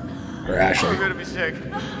Jess or Ashley. I'm gonna be sick.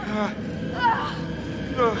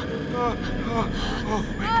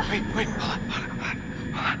 Wait. Hold on.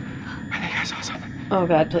 I think I saw something. Oh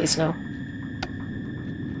god, please no.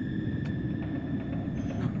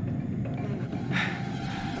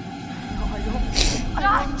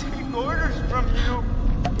 I don't take orders from you.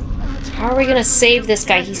 How are we gonna save this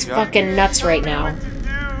guy? He's fucking nuts right now.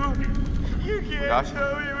 You can't Josh?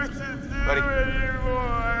 tell me what to do Buddy.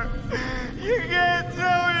 anymore. You can't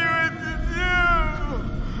tell me what to do.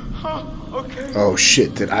 Oh, okay. Oh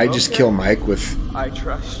shit! Did I just kill Mike with? I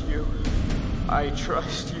trust you. I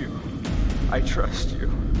trust you. I trust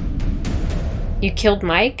you. You killed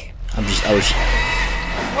Mike? I was. What's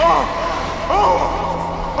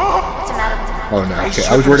the matter? Oh no! Okay,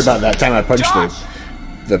 I was worried about that time I punched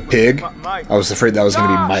the pig. Mike. I was afraid that was gonna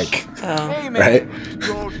be Mike. Oh. Hey, man. Right?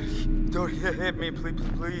 Don't hit me,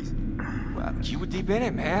 please. Well, you were deep in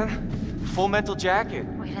it, man. Full mental jacket.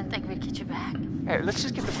 We didn't think we'd get you back. Hey, let's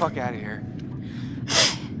just get the fuck out of here.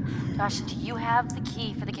 Josh, do you have the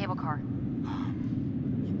key for the cable car?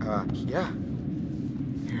 Yeah.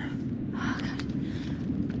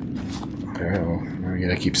 Oh, well, we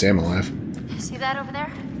gotta keep Sam alive. See that over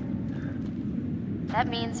there? That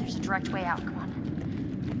means there's a direct way out. Come on.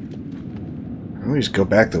 Why don't we just go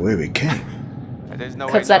back the way we came? There's no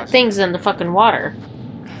way. Because that Josh. thing's in the fucking water.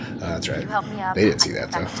 That's right. You help me up. They didn't see I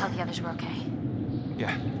that can go though. back and tell the others we're okay.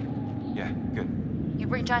 Yeah, good. You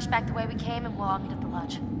bring Josh back the way we came, and we'll all meet at the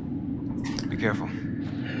lodge. Be careful.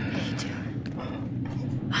 Yeah, you too.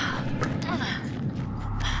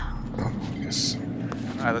 Oh, yes.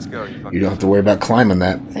 All right, let's go. You don't have to worry about climbing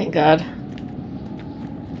that. Thank god.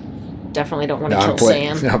 Definitely don't want to Now kill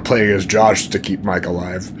Sam. Now I'm playing as Josh to keep Mike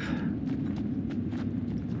alive.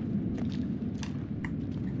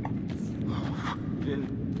 You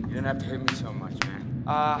didn't have to hit me so much, man.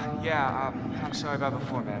 Yeah, I'm sorry about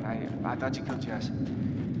before, man. I thought you killed Jess.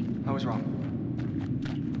 I was wrong.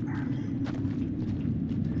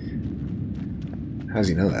 How does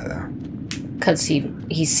he know that though? Because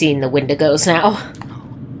he's seen the Wendigos now.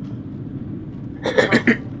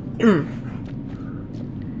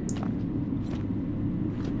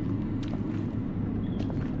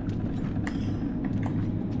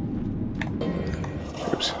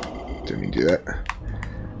 Oops. Didn't mean to do that.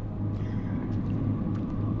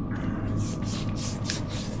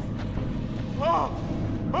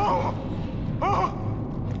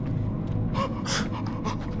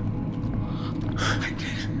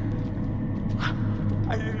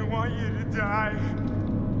 I didn't want you to die.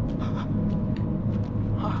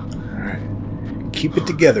 Alright. Keep it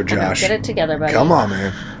together, I know, Josh. get it together, buddy. Come on,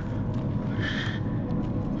 man.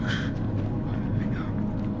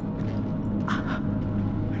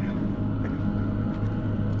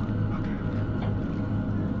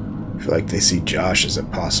 I feel like they see Josh as a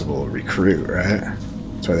possible recruit, right?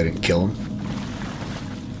 That's why they didn't kill him.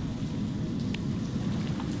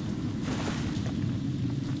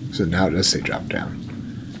 So now it does say drop down.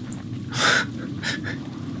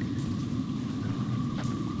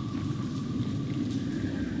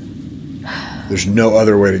 There's no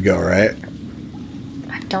other way to go, right?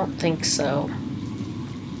 I don't think so.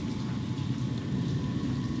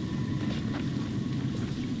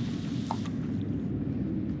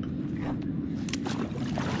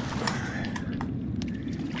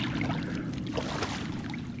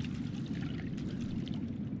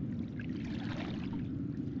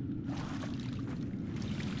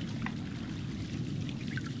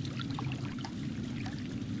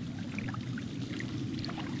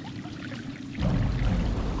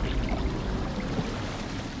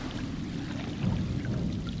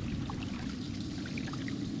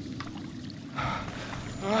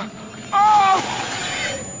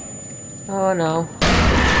 Oh no. No,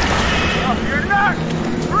 you're not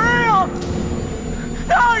real!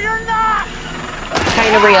 No, you're not!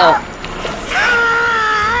 Kind of real.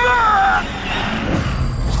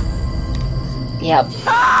 Yep.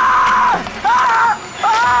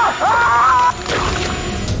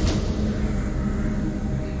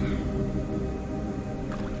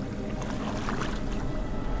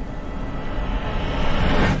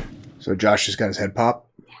 So Josh just got his head popped?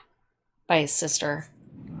 By his sister.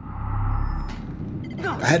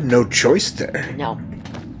 I had no choice there. No.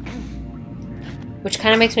 Which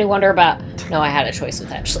kind of makes me wonder about... No, I had a choice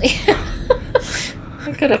with Ashley.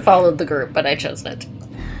 I could have followed the group, but I chose not to.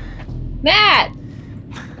 Matt!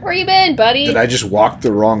 Where you been, buddy? Did I just walk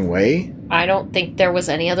the wrong way? I don't think there was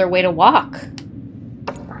any other way to walk.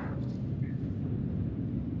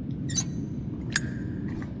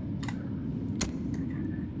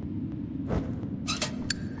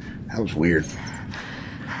 That was weird.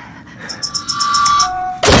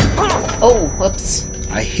 Oh, whoops.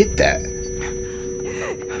 I hit that.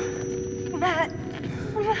 Matt.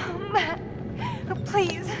 No, Matt.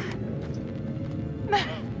 Please. Matt.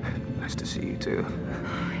 Nice to see you, too.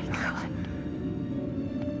 Oh my god.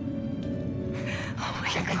 Oh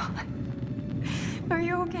my god. Are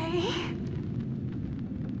you okay?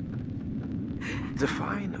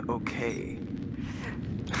 Define okay.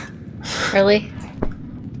 Really?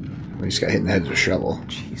 We just got hit in the head with a shovel.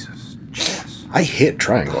 Jesus, Jess. I hit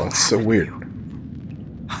triangle. It's so weird.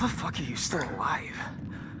 How the fuck are you still alive?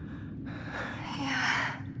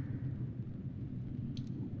 Yeah.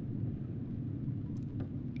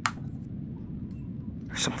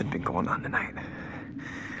 There's something been going on tonight.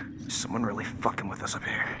 Is someone really fucking with us up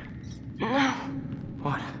here? No.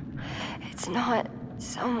 What? It's not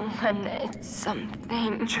someone, it's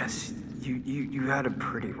something. Jess, you had a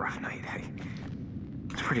pretty rough night.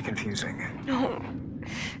 It's pretty confusing. No.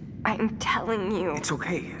 I'm telling you. It's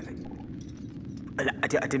okay. I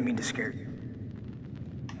didn't mean to scare you.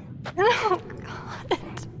 Oh, God.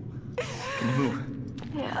 Can you move?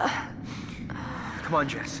 Yeah. Come on,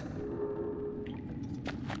 Jess.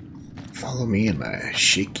 Follow me in my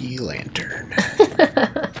shaky lantern.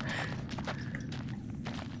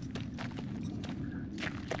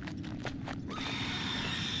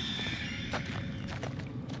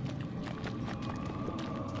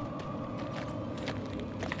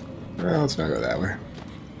 Well, let's not go that way.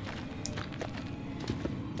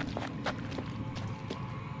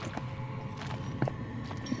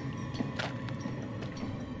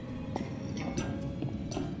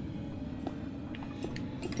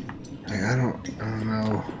 I don't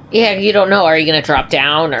know. Yeah, you don't know. Are you gonna drop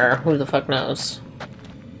down, or who the fuck knows?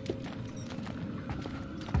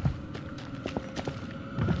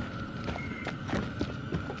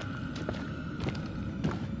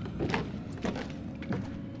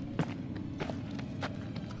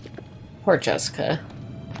 Poor Jessica.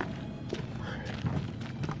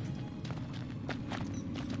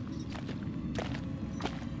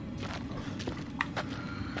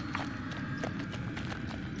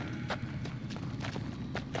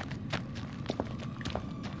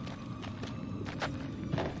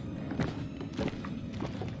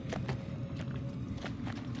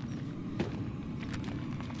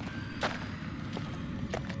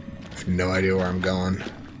 I have no idea where I'm going.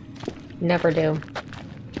 Never do.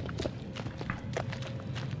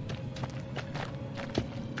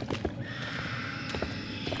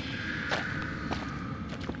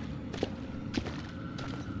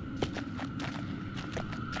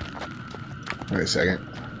 Wait a second.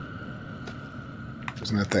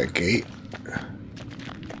 Isn't that gate?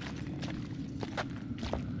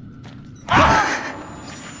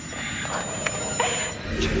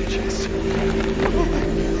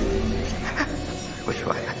 Which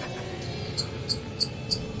way?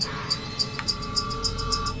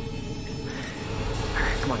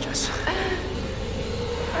 Come on, Jess.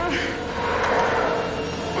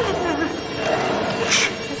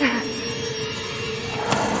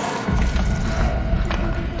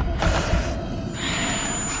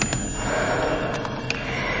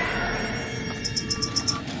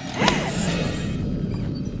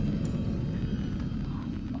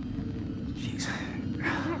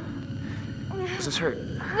 Does this hurt?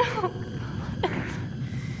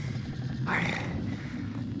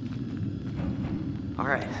 All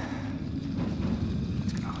right.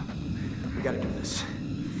 Let's go. We gotta do this.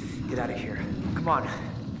 Get out of here. Come on.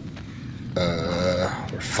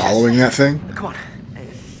 We're following that thing? Come on.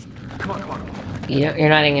 Come on, come on. You're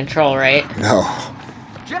not in control, right? No.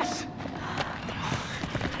 Jess!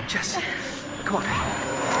 Jess, come on.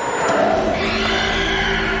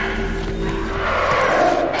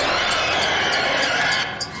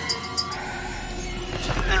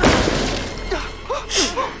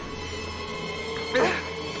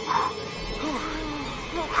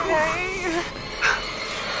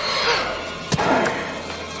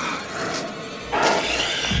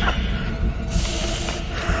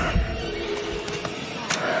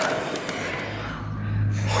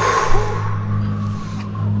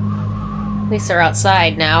 At least they're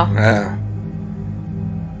outside now. Yeah.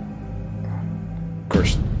 Of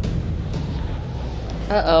course.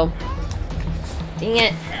 Uh-oh. Dang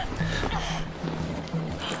it.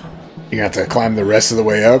 You have to climb the rest of the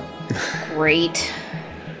way up? Great.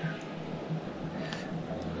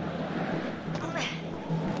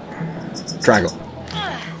 Triangle.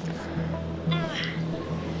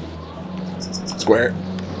 Square.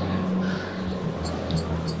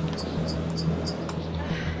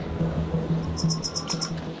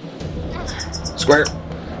 Square.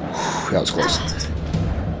 Whew, that was close.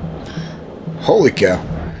 Holy cow.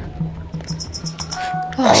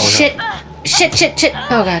 Oh, shit. No. Shit.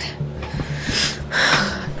 Oh, God.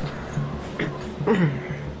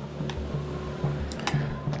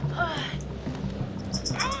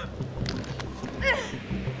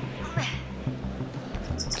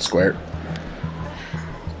 Square.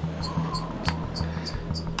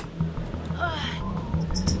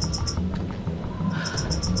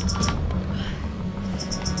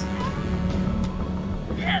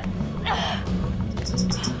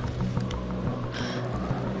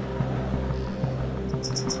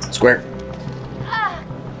 Square.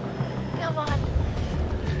 Come on.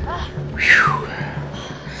 Whew.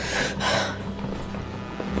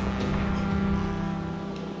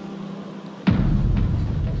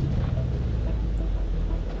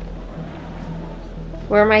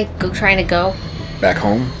 Where am I trying to go? Back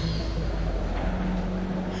home.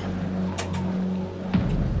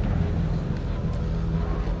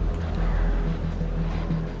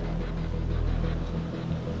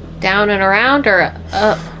 Down and around or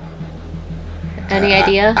up? Any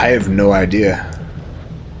idea? I have no idea.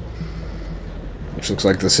 This looks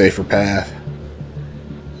like the safer path.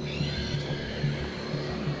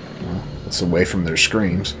 Well, it's away from their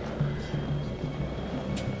screams.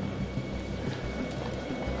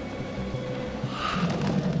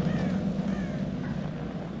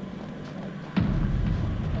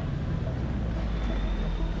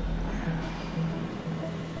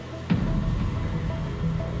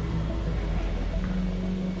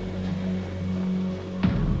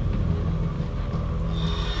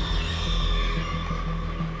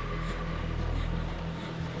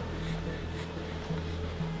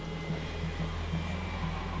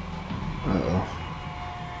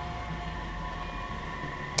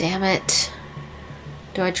 Damn it.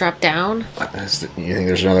 Do I drop down? You think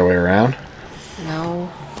there's another way around?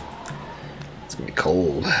 No. It's gonna be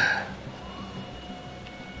cold.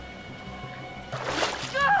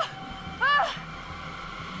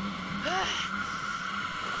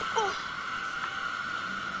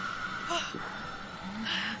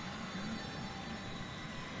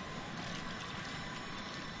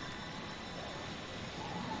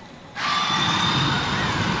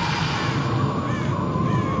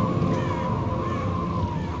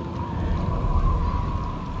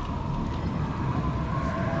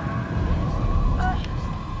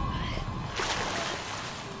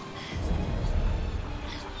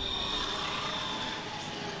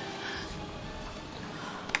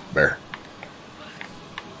 Bear.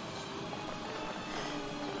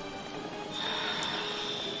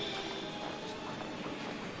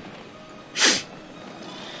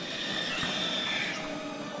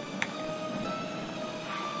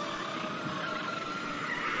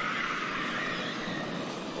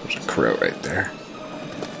 There's a crow right there.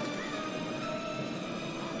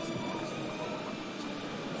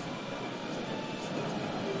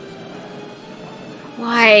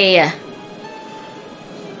 Why?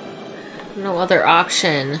 No other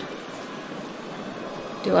option.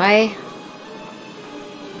 Do I?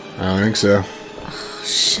 I don't think so. Oh,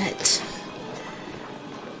 shit.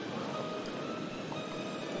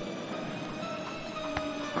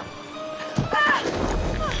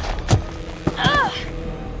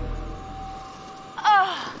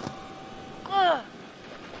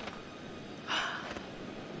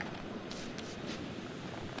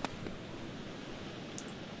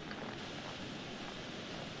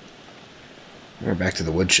 We're back to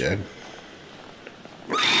the woodshed.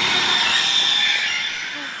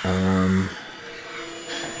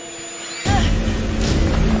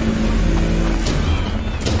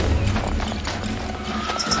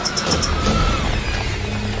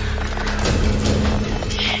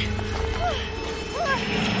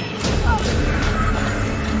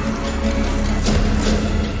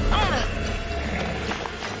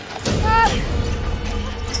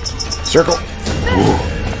 Circle. Ooh.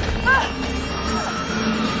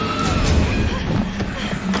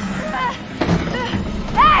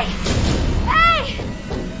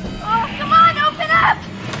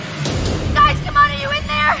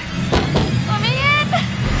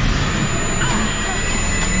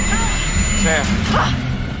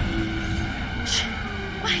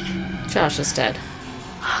 Josh is dead.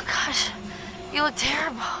 Oh, gosh. You look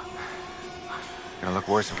terrible. Gonna look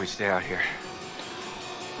worse if we stay out here.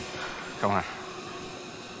 Go on.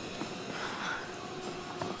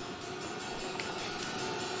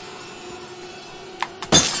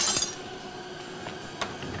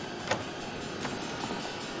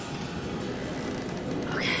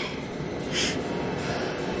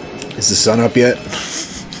 Is the sun up yet?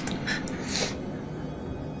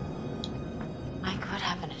 Mike, what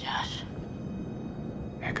happened to Josh?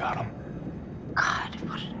 You got him. God,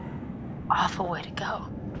 what an awful way to go.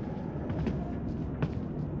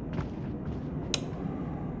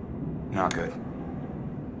 Not good.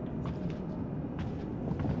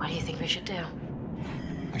 What do you think we should do?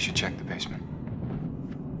 We should check the basement.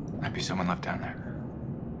 Might be someone left down there.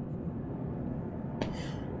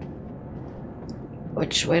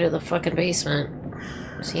 Which way to the fucking basement?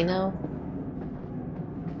 Does he know?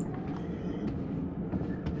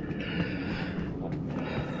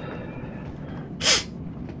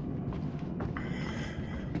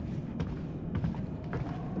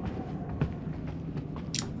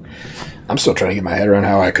 I'm still trying to get my head around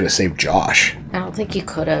how I could have saved Josh. I don't think you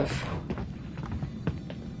could have.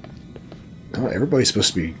 No, everybody's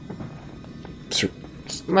supposed to be...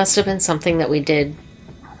 Must have been something that we did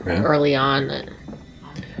early on.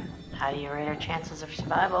 How do you rate our chances of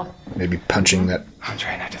survival? Maybe punching that... I'm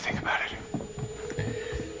trying not to think about it.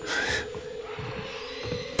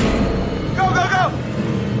 Go, go, go!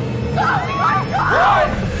 Go! We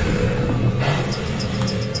gotta go!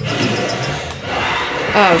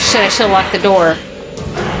 Oh shit, I should have locked the door.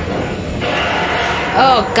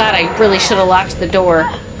 Oh god, I really should have locked the door.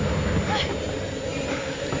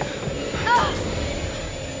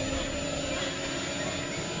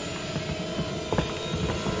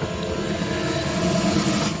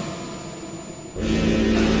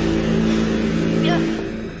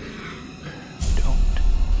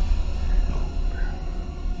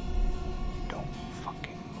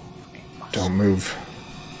 Don't move.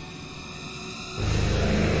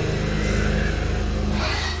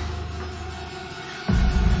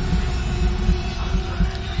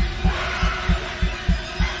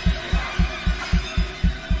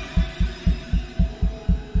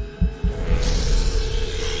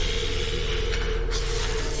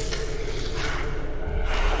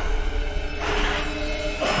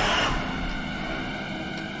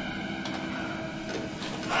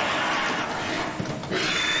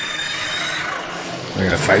 They're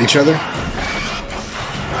gonna fight each other?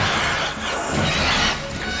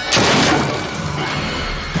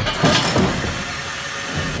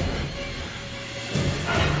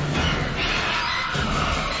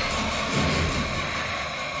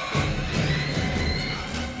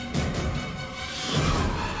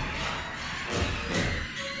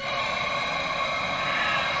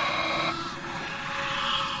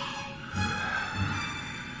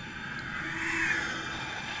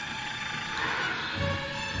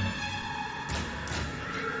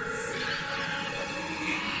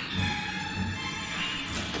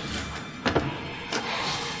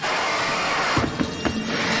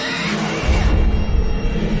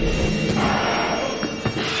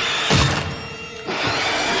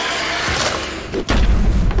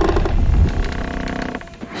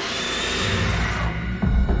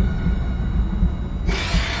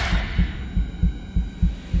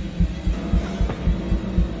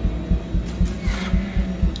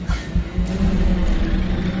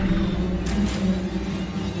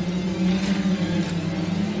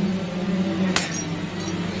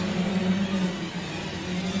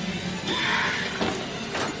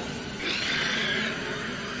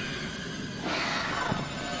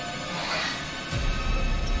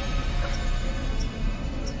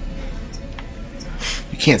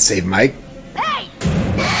 Can't save Mike. Hey!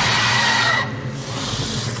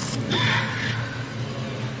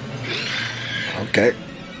 Okay.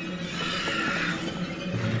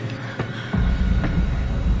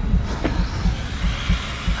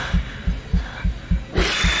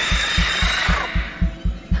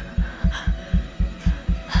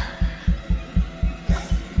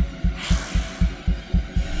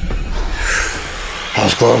 That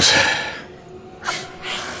was close.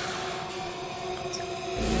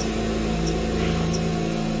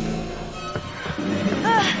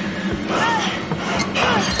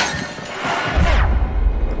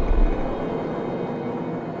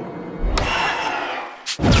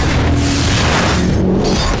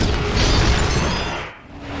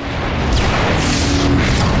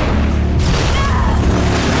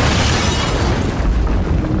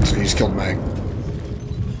 Killed Mike.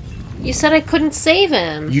 You said I couldn't save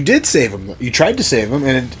him. You did save him. You tried to save him,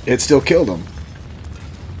 and it still killed him.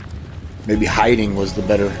 Maybe hiding was the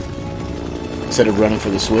better... Instead of running for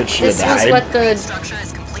the switch, you had This to was hide. what the... Structure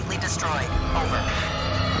is completely destroyed. Over.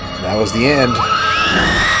 That was the end.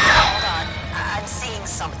 Hold on. I'm seeing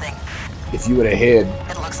something. If you would have hid.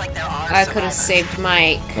 It looks like there are I could have saved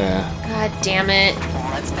Mike. Yeah. God damn it.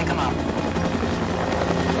 Let's pick him up.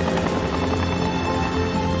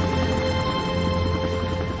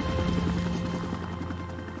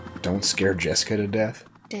 Don't scare Jessica to death.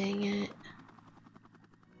 Dang it.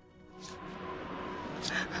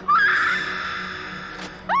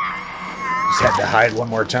 Just had to hide one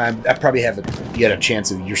more time. I probably have you had a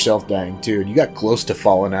chance of yourself dying too, and you got close to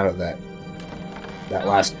falling out of that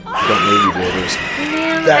last don't move you did. It was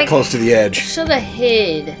Man, that close to the edge. Should have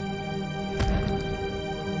hid.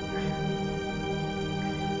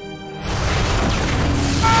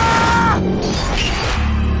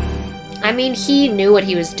 I mean, he knew what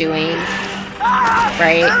he was doing,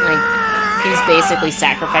 right? Like, he's basically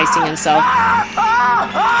sacrificing himself. I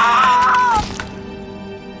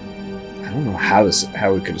don't know how we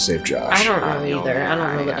could have saved Josh. I don't know either. I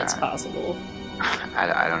don't know that it's possible.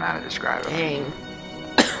 I don't know how to describe it. Dang.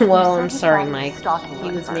 Well, I'm sorry, Mike.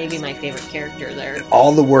 He was maybe my favorite character there.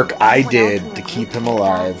 All the work I did to keep him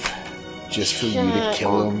alive, just for you to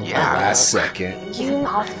kill him at the last second.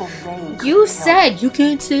 You said you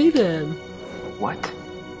can't save him. What?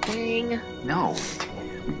 Dang. No.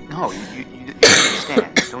 No, you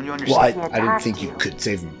understand. Don't you understand? Well, I didn't think you could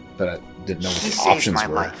save him, but I didn't know what the options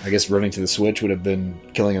were. Life. I guess running to the switch would have been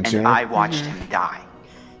killing him sooner. I watched him die.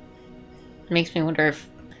 Makes me wonder if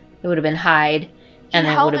it would have been hide, and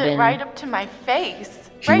he it held would have it been right up to my face.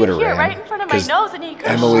 He Right would have here, ran. right in front of my nose, and he could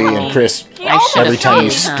Emily and Chris, every time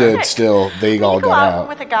you stood still, they all go got out out.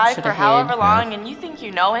 with a guy Should've for however hid. long, and you think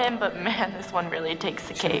you know him, but man, this one really takes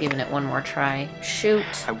the Should have cake. given it one more try. Shoot.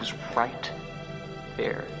 I was right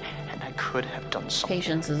there, and I could have done something.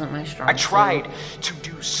 Patience isn't my strong I tried to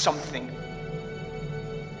do something.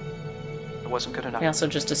 It wasn't good enough. I also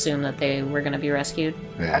just assumed that they were going to be rescued.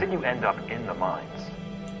 Yeah. How did you end up in the mines?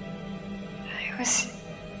 I was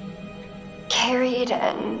carried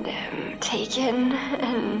and taken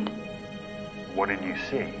and... What did you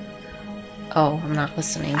see? Oh, I'm not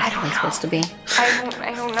listening. I don't I'm know. supposed to be.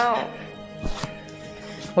 I don't know.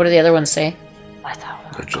 What do the other ones say? I thought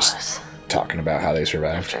we They're were just close. talking about how they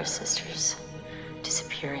survived. After his sisters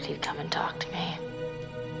disappeared, he'd come and talk to me.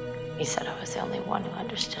 He said I was the only one who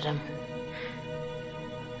understood him.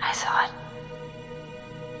 I thought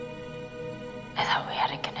we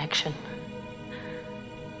had a connection.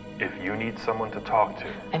 If you need someone to talk to,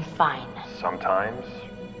 I'm fine. sometimes,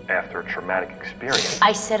 after a traumatic experience,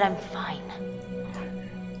 I said I'm fine.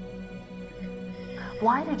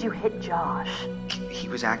 Why did you hit Josh? He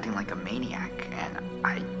was acting like a maniac, and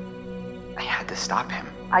I had to stop him.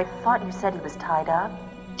 I thought you said he was tied up.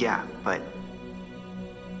 Yeah, but...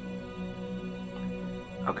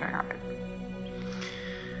 Okay, alright.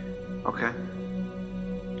 Okay.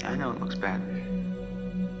 I know it looks bad.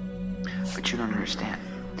 But you don't understand.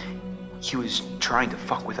 He was trying to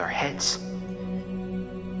fuck with our heads.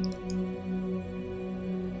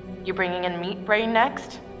 You bringing in Meat Brain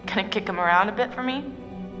next? Gonna kick him around a bit for me?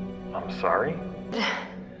 I'm sorry.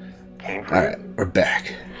 Came for Alright, we're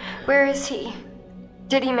back. Where is he?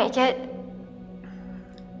 Did he make it?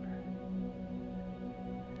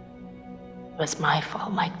 It was my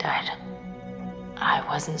fault Mike died. I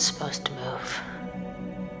wasn't supposed to move.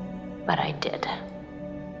 But I did.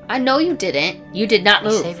 I know you didn't. You did not He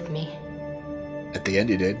move. saved me. At the end,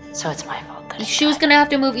 you did. So it's my fault that She was going to have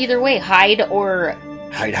to move either way. Hide or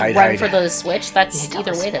Hide. run for the switch. That's You need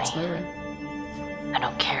to either way listen that's to me. moving. I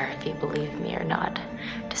don't care if you believe me or not.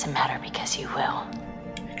 Doesn't matter because you will.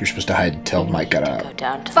 You're supposed to hide until You Mike need got to out. go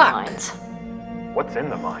down to Fuck. the mines. What's in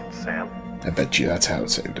the mines, Sam? I bet you that's how it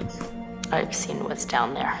saved him. I've seen what's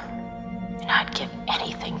down there. And I'd give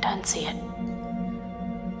anything to unsee it.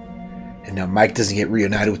 And now Mike doesn't get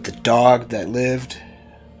reunited with the dog that lived.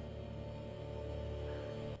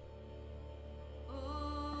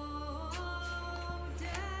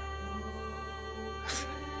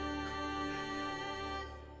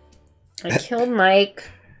 I killed Mike.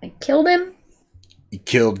 I killed him. He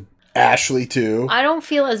killed Ashley too. I don't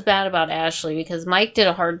feel as bad about Ashley because Mike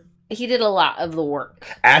did he did a lot of the work.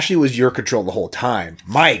 Ashley was your control the whole time.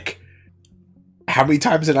 Mike, how many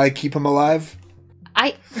times did I keep him alive?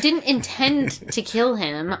 I didn't intend to kill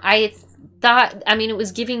him. I thought, it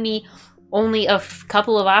was giving me only a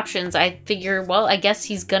couple of options. I figure, well, I guess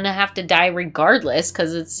he's gonna have to die regardless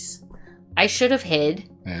I should have hid.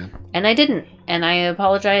 Yeah. And I didn't. And I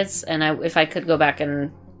apologize. And if I could go back and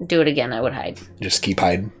do it again, I would hide. Just keep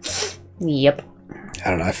hiding. Yep. I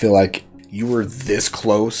don't know. I feel like you were this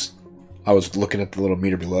close. I was looking at the little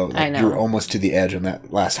meter below. Like I know. You were almost to the edge on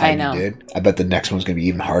that last I hide know. you did. I bet the next one's going to be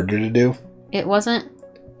even harder to do. It wasn't.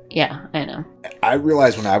 Yeah, I know. I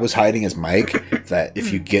realized when I was hiding as Mike that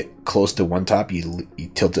if you get close to one top, you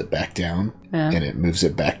tilt it back down, and it moves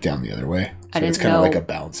it back down the other way. So it's kind of like a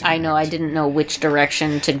balancing act. I know. I didn't know which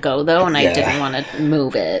direction to go, though, and I didn't want to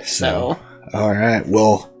move it, so... All right.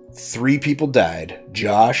 Well, 3 people died.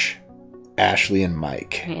 Josh, Ashley, and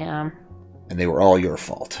Mike. Yeah. And they were all your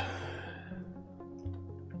fault.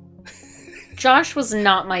 Josh was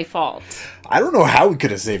not my fault. I don't know how we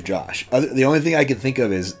could have saved Josh. The only thing I could think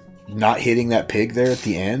of is not hitting that pig there at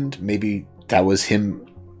the end. Maybe that was him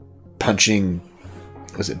punching...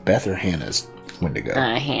 Was it Beth or Hannah's Wendigo?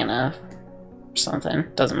 Hannah. Something.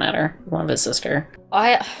 Doesn't matter. One of his sister.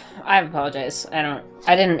 I apologize. I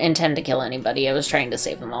didn't intend to kill anybody. I was trying to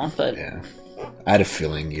save them all, but... Yeah. I had a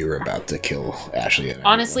feeling you were about to kill Ashley.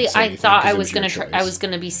 Honestly, I thought I was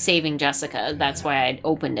gonna be saving Jessica. That's why I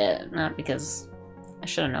opened it, not because I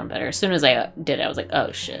should have known better. As soon as I did it, I was like,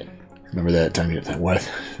 "Oh shit!" Remember that time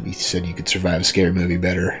you said you could survive a scary movie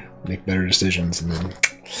better, make better decisions, and then you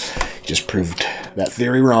just proved that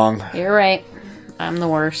theory wrong. You're right. I'm the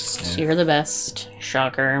worst. Yeah. You're the best.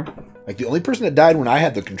 Shocker. Like, the only person that died when I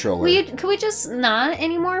had the controller... Could we just not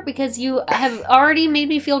anymore? Because you have already made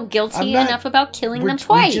me feel guilty enough about killing them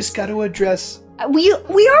twice. We just got to address... We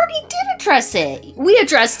already did address it. We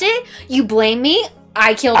addressed it. You blame me.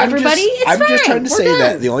 I killed everybody. I'm just trying to say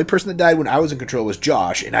that the only person that died when I was in control was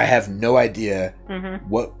Josh, and I have no idea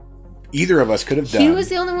what either of us could have done. He was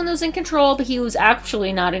the only one that was in control, but he was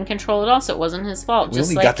actually not in control at all, so it wasn't his fault. We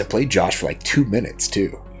only got to play Josh for like 2 minutes,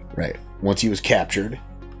 too. Right. Once he was captured...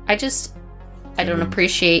 I don't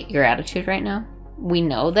appreciate your attitude right now. We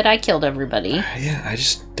know that I killed everybody. Yeah, I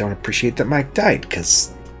just don't appreciate that Mike died,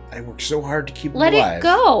 because I worked so hard to keep him alive. Let it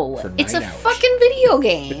go. It's a fucking video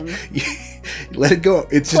game. Let it go.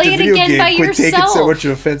 It's just a video game. Quit taking so much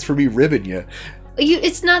offense for me ribbing you.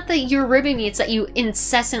 It's not that you're ribbing me, it's that you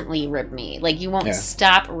incessantly rib me. Like, you won't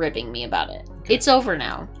stop ribbing me about it. Okay. It's over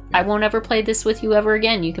now. Yeah. I won't ever play this with you ever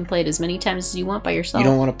again. You can play it as many times as you want by yourself. You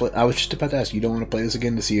don't want to play... I was just about to ask, you don't want to play this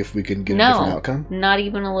again to see if we can get a different outcome? No, not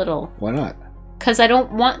even a little. Why not? Because I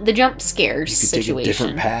don't want the jump scares situation. Take a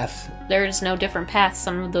different path. There's no different path.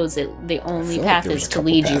 Some of those, the only path is to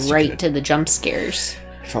lead you right to the jump scares.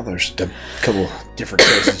 I thought there's a couple different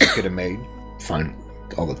choices you could have made. Find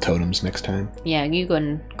all the totems next time. Yeah, you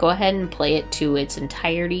go ahead and play it to its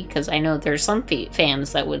entirety, because I know there's some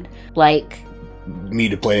fans that would like me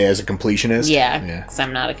to play as a completionist. Yeah, because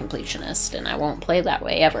I'm not a completionist, and I won't play that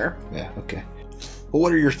way ever. Yeah, okay. Well,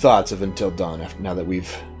 what are your thoughts of Until Dawn? Now that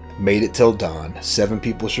we've made it till dawn, 5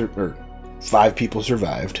 people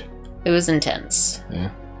survived. It was intense.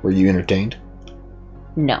 Yeah. Were you entertained?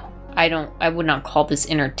 No. I would not call this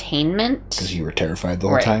entertainment. Because you were terrified the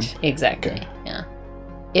whole time? Exactly. Okay. Yeah.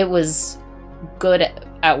 It was good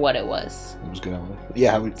at what it was. It was good at what it was.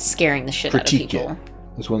 Yeah, I would scaring the shit out of people.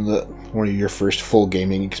 It was one of your first full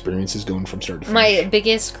gaming experiences going from start to finish. My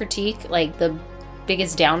biggest critique, like the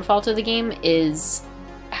biggest downfall to the game, is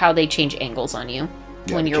how they change angles on you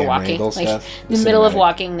when you're walking. Like in the middle of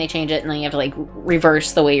walking, they change it, and then you have to like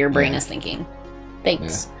reverse the way your brain is thinking.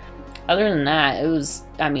 Thanks. Yeah. Other than that, it was.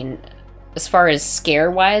 I mean, as far as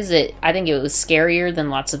scare wise, I think it was scarier than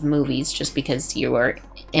lots of movies, just because you were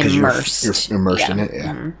immersed. You're immersed in it.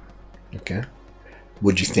 Yeah. Mm-hmm. Okay.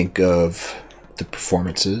 What'd you think of the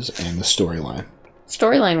performances and the storyline?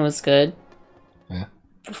 Storyline was good. Yeah.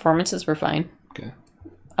 Performances were fine. Okay.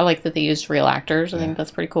 I like that they used real actors. I think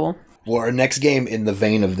that's pretty cool. Well, our next game in the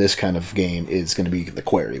vein of this kind of game is going to be The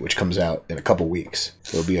Quarry, which comes out in a couple weeks.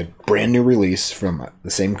 So it'll be a brand new release from the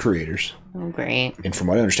same creators. Oh, great. And from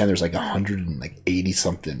what I understand, there's like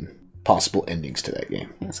 180-something possible endings to that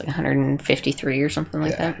game. It's like 153 or something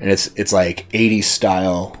like that. And it's like 80s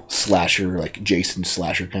style slasher, like Jason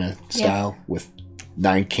slasher kind of style, with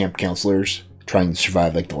 9 camp counselors trying to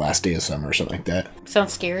survive like the last day of summer or something like that.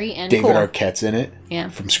 Sounds scary and David cool. Arquette's in it. Yeah.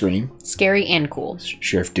 From Scream. Scary and cool.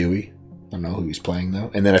 Sheriff Dewey. I don't know who he's playing though.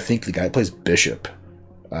 And then I think the guy who plays Bishop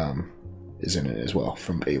is in it as well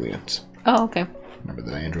from Aliens. Oh, okay. Remember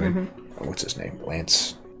the android? Mm-hmm. What's his name?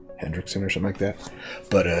 Lance Hendrickson or something like that.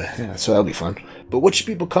 But yeah, so that'll be fun. But what should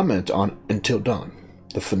people comment on Until Dawn,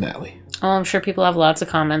 the finale? Oh, I'm sure people have lots of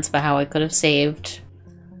comments about how I could have saved.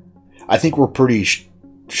 I think we're pretty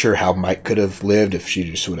sure how Mike could have lived if she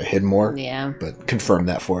just would have hid more. Yeah. But confirm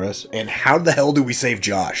that for us. And how the hell do we save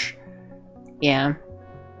Josh? Yeah.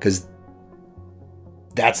 Because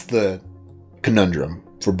that's the conundrum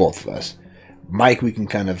for both of us. Mike, we can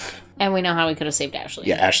kind of... And we know how we could have saved Ashley.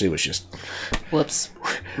 Yeah, Ashley was just... Whoops.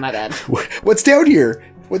 My bad. What's down here?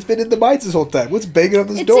 What's been in the mines this whole time? What's banging on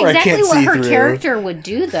this door? I can't see through. It's exactly what her character would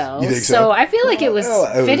do, though. You think so? I feel like it was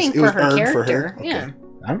fitting for her character. Okay. Yeah.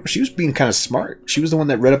 I don't know. She was being kind of smart. She was the one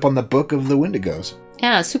that read up on the book of the Wendigos.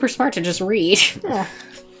 Yeah, super smart to just read.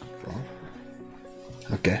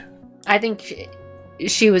 Okay. I think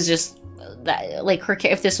she was just that, like, her.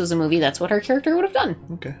 If this was a movie, that's what her character would have done.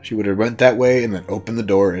 Okay. She would have went that way and then opened the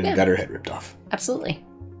door and got her head ripped off. Absolutely.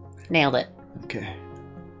 Nailed it. Okay.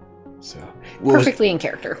 So perfectly in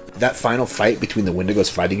character. That final fight between the Wendigos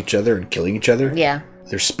fighting each other and killing each other. Yeah.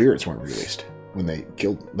 Their spirits weren't released when they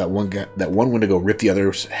killed that one guy. That one Wendigo ripped the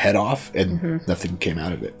other's head off, and nothing came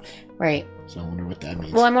out of it. Right. So I wonder what that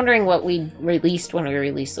means. Well, I'm wondering what we released when we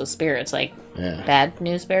released those spirits. Like, bad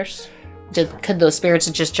news bears? Could those spirits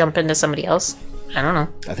just jump into somebody else? I don't know.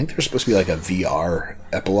 I think there's supposed to be like a VR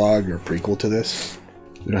epilogue or prequel to this.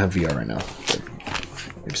 We don't have VR right now. So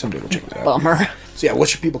maybe someday we'll check that out. Bummer. So yeah,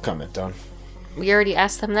 what's your people comment on? We already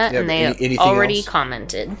asked them that, and they anything already else?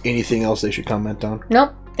 commented. Anything else they should comment on?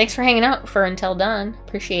 Nope. Thanks for hanging out for Until Dawn.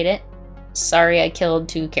 Appreciate it. Sorry I killed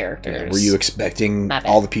 2 characters. Yeah, were you expecting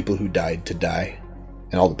all the people who died to die?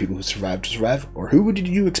 And all the people who survived to survive? Or who did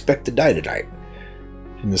you expect to die tonight?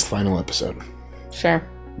 In this final episode? Sure.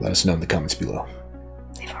 Let us know in the comments below.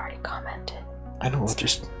 They've already commented. I know,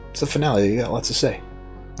 it's the finale. You got lots to say.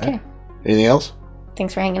 Okay. Right? Anything else?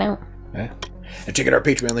 Thanks for hanging out. Yeah. And check out our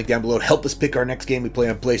Patreon link down below to help us pick our next game we play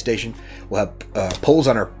on PlayStation. We'll have polls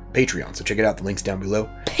on our Patreon, so check it out. The link's down below.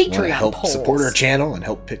 Patreon help polls. Support our channel and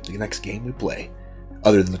help pick the next game we play.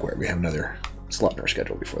 Other than the Square, we have another slot in our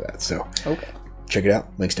schedule before that. So check it out.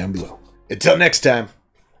 Links down below. Until next time,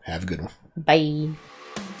 have a good one. Bye.